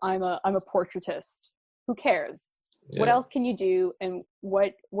just be like, I'm a portraitist. Who cares? What else can you do, and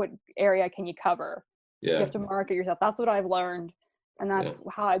what area can you cover? You have to market yourself. That's what I've learned, and that's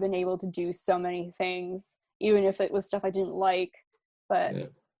how I've been able to do so many things, even if it was stuff I didn't like.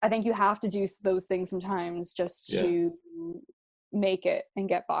 But I think you have to do those things sometimes just to make it and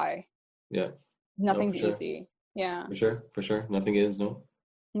get by. Nothing's easy. For sure. Nothing is, no.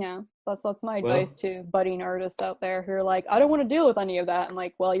 Yeah, that's my advice to budding artists out there who are like, I don't want to deal with any of that. I'm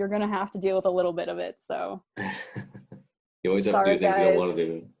like, well, you're gonna have to deal with a little bit of it. So you always have to do things you don't want to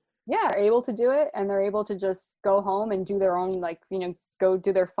do. Yeah, are able to do it, and they're able to just go home and do their own, go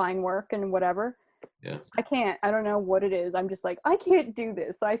do their fine work and whatever. I can't. I don't know what it is. I'm just like, I can't do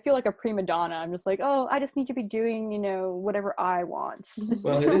this. So I feel like a prima donna. I'm just like, oh, I just need to be doing, whatever I want.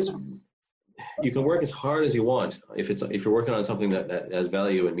 Well, it is. You can work as hard as you want if you're working on something that has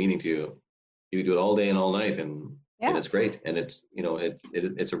value and meaning to you. You can do it all day and all night, and it's great, and it's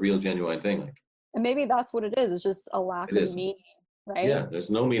it's a real genuine thing. And maybe that's what it is. It's just a lack of meaning, right? Yeah, there's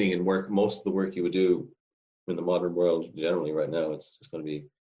no meaning in work. Most of the work you would do in the modern world generally right now, it's just going to be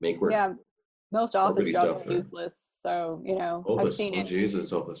make work. Yeah, Most office jobs are useless. So, I've hopeless. seen Oh it. Jesus,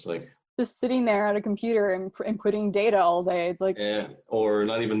 hopeless. Like Just sitting there at a computer and putting data all day. It's like, yeah, or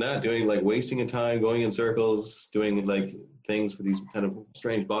not even that, doing like wasting a time, going in circles, doing like things for these kind of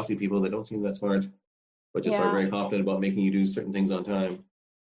strange bossy people that don't seem that smart, but just are yeah, very confident about making you do certain things on time.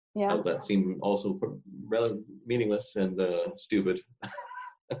 yeah. That seem also rather meaningless and stupid.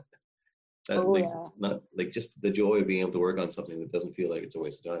 That Oh, like yeah. not like just the joy of being able to work on something that doesn't feel like it's a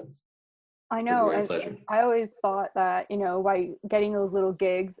waste of time. I Bring know, great and pleasure. I always thought that, by getting those little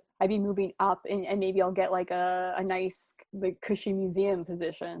gigs, I'd be moving up and maybe I'll get like a nice, like, cushy museum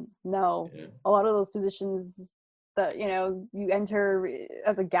position. No, Yeah. a lot of those positions that, you enter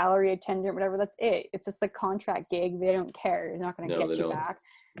as a gallery attendant, whatever, that's it. It's just a contract gig. They don't care. They're not going to No, they get you don't. back.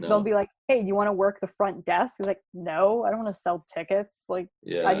 They'll No. be like, hey, do you want to work the front desk? You're like, no, I don't want to sell tickets. Like,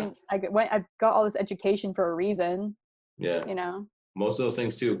 Yeah. I got all this education for a reason, Yeah. Most of those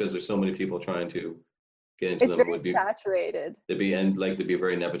things too, because there's so many people trying to get into It's them, very would be saturated. to be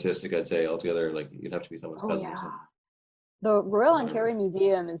very nepotistic. I'd say altogether, like you'd have to be someone's Oh, cousin or yeah. something, The Royal or Ontario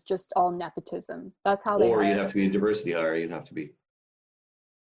Museum is just all nepotism. That's how they you'd hire. have to be a diversity hire. You'd have to be.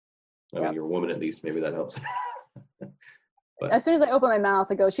 I mean, Yep. you're a woman at least. Maybe that helps. As But soon as I open my mouth,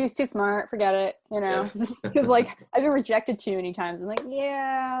 I go, "She's too smart. Forget it." yeah. Because like I've been rejected too many times. I'm like,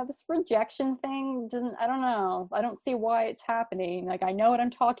 yeah, this rejection thing doesn't. I don't know. I don't see why it's happening. Like I know what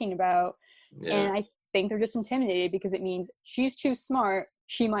I'm talking about, Yeah. and I think they're just intimidated because it means she's too smart.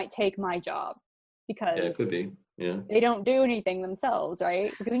 She might take my job Yeah, it because could be. Yeah. they don't do anything themselves,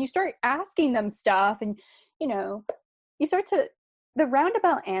 right? Because when you start asking them stuff and you know you start to the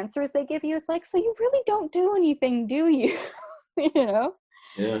roundabout answers they give you, it's like, so you really don't do anything, do you? you know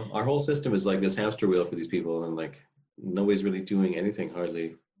Yeah. Our whole system is like this hamster wheel for these people, and like nobody's really doing anything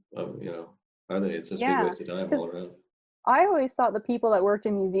hardly. Are they? It's just a big yeah, waste of time because all around. I always thought the people that worked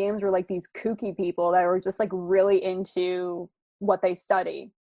in museums were like these kooky people that were just like really into what they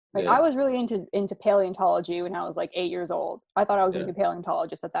study. Like Yeah. I was really into paleontology when I was like 8 years old. I thought I was Yeah. going to be a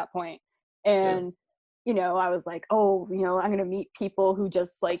paleontologist at that point. Yeah. And I was like, oh, I'm going to meet people who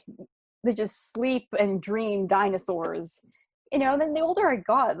just like they just sleep and dream dinosaurs. And then the older I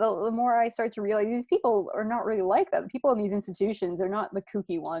got, the more I started to realize these people are not really like that. The people in these institutions are not the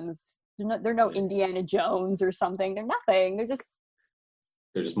kooky ones. They're no Yeah. Indiana Jones or something. They're nothing. They're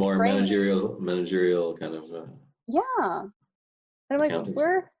just more trained. managerial kind of Yeah. And I'm like, accountants.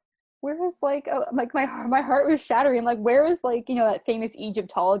 where is like, like my heart was shattering. I'm like, where is like, that famous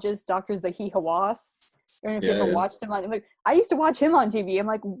Egyptologist, Dr. Zahi Hawass? I don't know if you Yeah. ever Yeah. watched him on. I'm like, I used to watch him on TV. I'm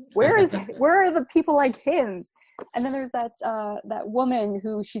like, where are the people like him? And then there's that woman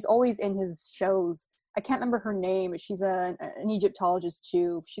who she's always in his shows. I can't remember her name, but she's an Egyptologist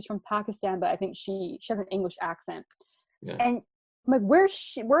too. She's from Pakistan, but I think she has an English accent. Yeah. And I'm like, where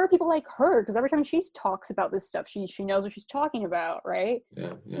are people like her? Because every time she talks about this stuff, she knows what she's talking about, right?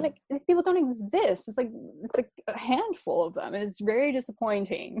 Yeah. Yeah. Like these people don't exist. It's like a handful of them, and it's very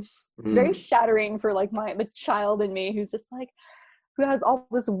disappointing. It's very shattering for like the child in me who's just like who has all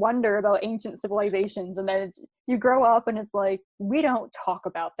this wonder about ancient civilizations, and then you grow up and it's like we don't talk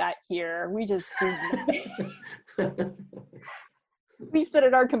about that here. We just we sit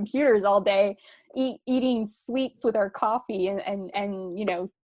at our computers all day eating sweets with our coffee and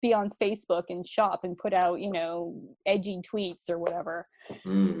be on Facebook and shop and put out edgy tweets or whatever.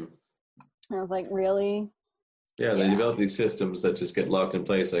 And I was like, really? Yeah, they develop these systems that just get locked in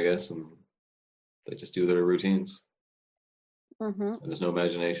place, I guess, and they just do their routines. And there's no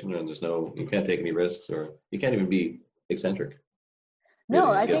imagination, and you can't take any risks, or you can't even be eccentric.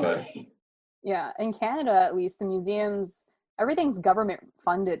 No, Really, I think, in Canada, at least, the museums, everything's government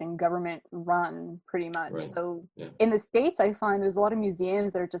funded and government run pretty much. Right. So Yeah. in the States, I find there's a lot of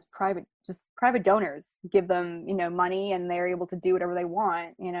museums that are just private donors give them, money, and they're able to do whatever they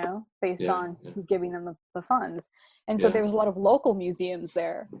want, based on who's giving them the funds. And so there's a lot of local museums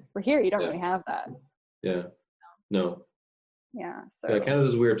there. Where here, you don't really have that. Yeah. No. Yeah. So yeah,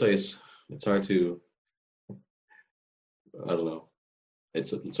 Canada's a weird place. It's hard to, I don't know. It's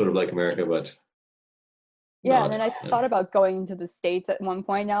sort of like America, but yeah, and then I thought about going to the States at one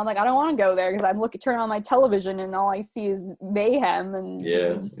point. Now I'm like, I don't want to go there because turn on my television and all I see is mayhem and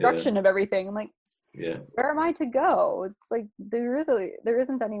destruction of everything. I'm like, where am I to go? It's like there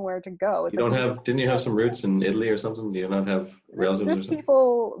isn't anywhere to go. It's didn't you have some roots in Italy or something? Do you not have relatives? There's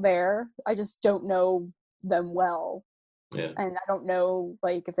people there. I just don't know them well. Yeah. And I don't know,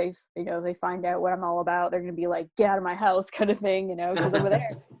 like, if they, they find out what I'm all about, they're going to be like, get out of my house kind of thing, because over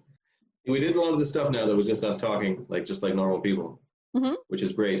there. We did a lot of this stuff now that was just us talking, like, just like normal people, which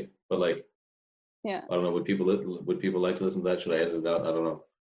is great. But like, I don't know, would people like to listen to that? Should I edit it out? I don't know.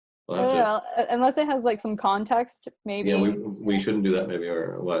 We'll I have don't to. know, unless it has like some context, maybe. Yeah, we shouldn't do that maybe,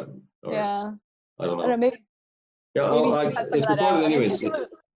 or what? Or Yeah. I don't I don't know. know, Yeah, maybe you should cut some it's of that recorded out. I mean, anyways.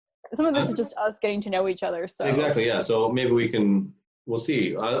 some of this Huh? is just us getting to know each other, so. Exactly. Yeah. So maybe we can. We'll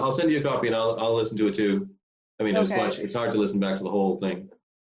see. I'll send you a copy and I'll listen to it too. I mean, Okay. it's hard to listen back to the whole thing.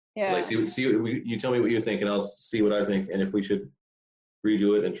 Like, Yeah. you tell me what you think, and I'll see what I think, and if we should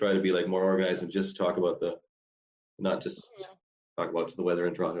redo it and try to be like more organized and just talk about not just talk about the weather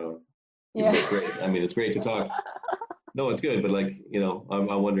in Toronto. Even Yeah. though it's great. I mean, it's great to talk. No, it's good, but like,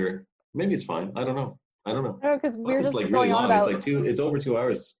 I wonder. Maybe it's fine. I don't know. I don't know. I don't know, because Plus, we're it's like just really going on long. It's about, like it's over 2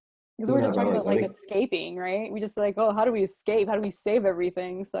 hours, because two we're and a just half talking hours. about I like think. escaping, right? We just like, oh, how do we escape? How do we save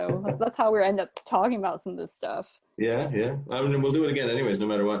everything? So that's how we end up talking about some of this stuff. Yeah, yeah. I mean, we'll do it again anyways, no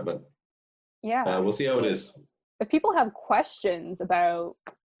matter what. But Yeah. we'll see how it is. If people have questions about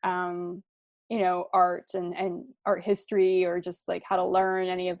um art and art history, or just like how to learn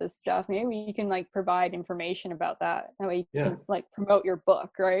any of this stuff, maybe you can like provide information about that. That way you Yeah, can like promote your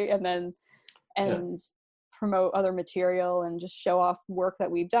book, right? And then yeah, and promote other material and just show off work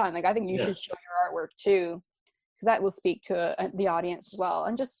that we've done. Like, I think you yeah, should show your artwork too, because that will speak to the audience as well,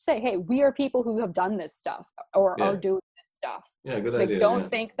 and just say, hey, we are people who have done this stuff or yeah, are doing this stuff. yeah. Good Like, idea. don't Yeah,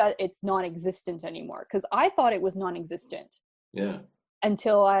 think that it's non-existent anymore, because I thought it was non-existent yeah.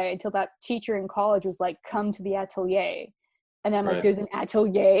 until that teacher in college was like, come to the atelier. And I'm like, Right. there's an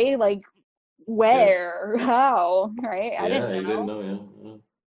atelier? Like, Yeah, where? How? Right? I didn't yeah. You didn't know. know. Yeah,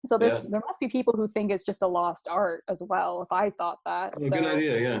 So yeah. there must be people who think it's just a lost art as well, if I thought that. Well, good So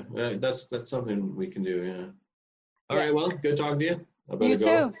idea. Yeah, that's something we can do. Yeah. All yeah. right. Well, good talking to you. I better You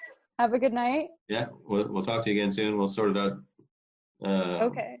go. too. Have a good night. Yeah, we'll talk to you again soon. We'll sort it out.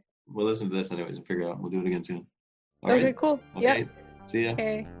 Okay. We'll listen to this anyways and figure out. We'll do it again soon. All right. Okay, cool. Yep. Okay. See ya.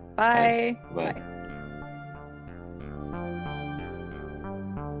 Okay. Bye. Bye. Bye. Bye.